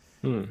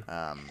 Sounds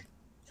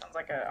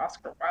like an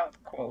Oscar Wilde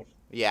quote.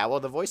 Yeah, well,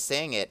 the voice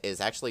saying it is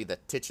actually the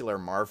titular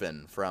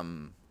Marvin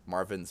from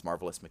Marvin's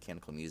Marvelous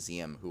Mechanical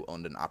Museum, who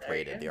owned and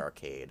operated the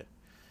arcade.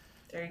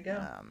 There you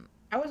go.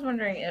 I was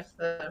wondering if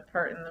the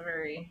part in the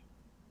very,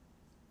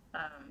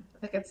 I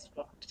think it's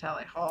Welcome to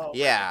Tally Hall.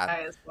 where Yeah. The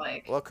guy is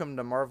like, Welcome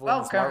to Marvel's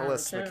Welcome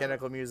Marvelous to-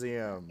 Mechanical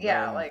Museum.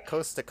 Yeah, like-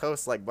 coast to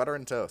coast like butter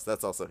and toast.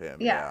 That's also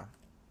him. Yeah.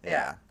 Yeah.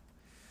 Yeah.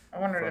 I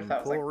wondered From if that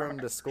was pool like room from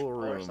a to sequel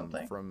or schoolroom,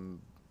 something.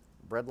 from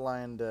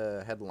breadline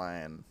to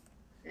headline.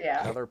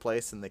 Yeah. Another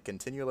place in the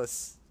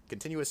continuous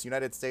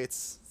United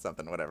States,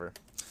 something, whatever.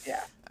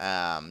 Yeah.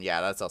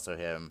 Yeah, that's also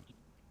him.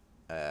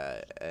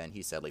 And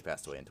he sadly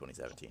passed away in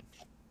 2017.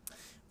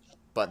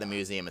 But the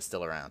museum is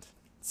still around.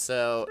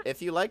 So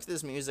if you liked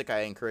this music,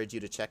 I encourage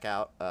you to check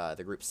out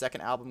the group's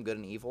second album, Good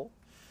and Evil.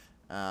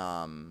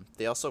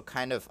 They also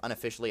kind of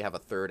unofficially have a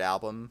third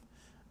album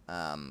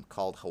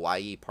called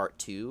Hawaii Part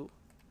 2.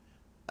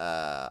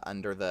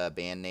 under the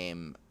band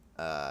name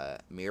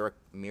Miracle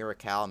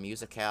Musical.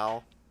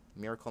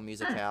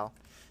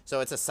 So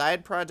it's a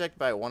side project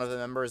by one of the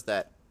members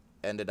that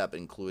ended up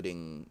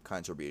including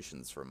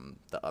contributions from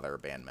the other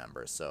band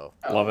members. So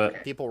Love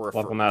it. people refer,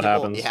 Love when that people,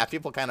 happens. yeah,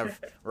 people kind of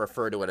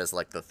refer to it as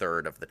like the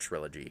third of the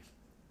trilogy.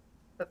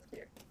 That's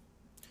cute.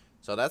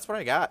 So that's what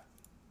I got.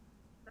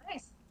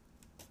 Nice.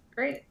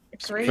 Great.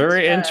 Great.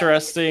 Very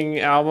interesting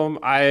album.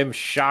 I'm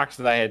shocked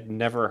that I had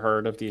never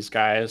heard of these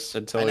guys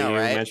until know, you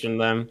right? mentioned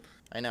them.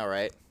 I know,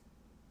 right?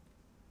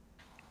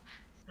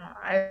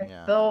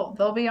 Yeah.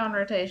 They'll be on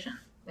rotation.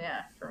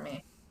 Yeah, for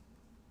me.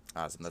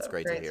 Awesome. That's So,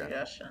 great to hear.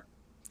 Suggestion.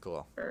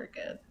 Cool. Very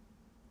good.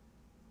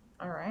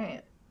 All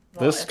right.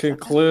 Well, This if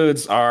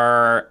concludes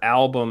our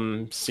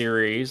album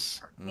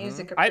series.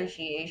 music I-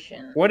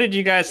 appreciation. What did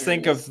you guys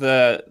think of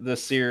the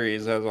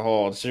series as a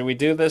whole? Should we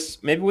do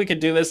this? Maybe we could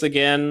do this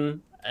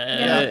again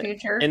in the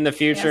future? in the That's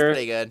future.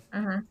 pretty good.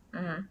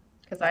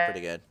 Because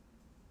Pretty good.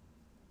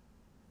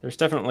 There's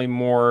definitely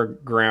more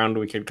ground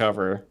we could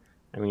cover,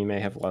 and we may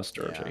have less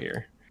Georgia Yeah.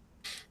 here.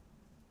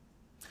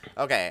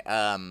 Okay.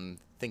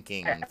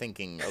 Thinking.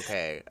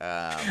 Okay.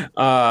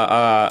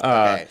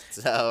 Okay.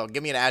 So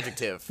give me an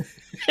adjective.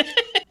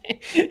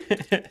 Give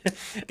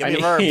I me a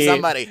verb. need-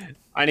 Somebody.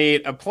 I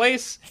need a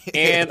place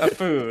and a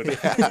food.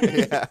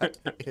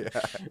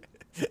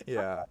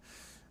 Yeah.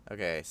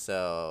 Okay.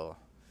 So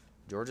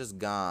Georgia's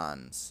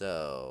gone.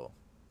 So.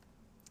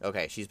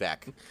 Okay, she's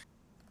back.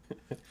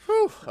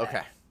 Whew,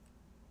 okay.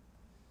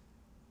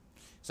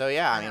 So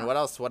yeah, I mean, what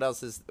else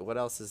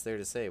is there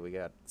to say? We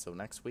got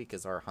next week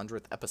is our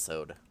 100th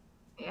episode.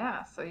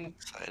 Yeah, so you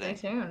stay Exciting.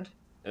 tuned.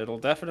 It'll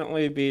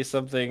definitely be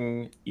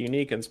something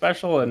unique and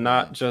special, and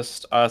not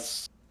just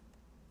us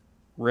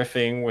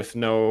riffing with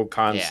no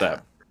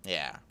concept.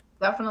 Yeah.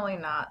 Definitely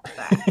not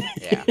that.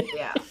 Yeah.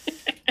 Yeah.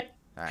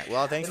 All right.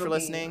 Well, thanks for It'll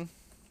be- listening.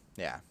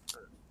 Yeah.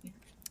 Get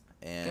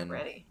And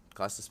ready.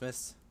 class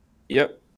dismissed. Yep.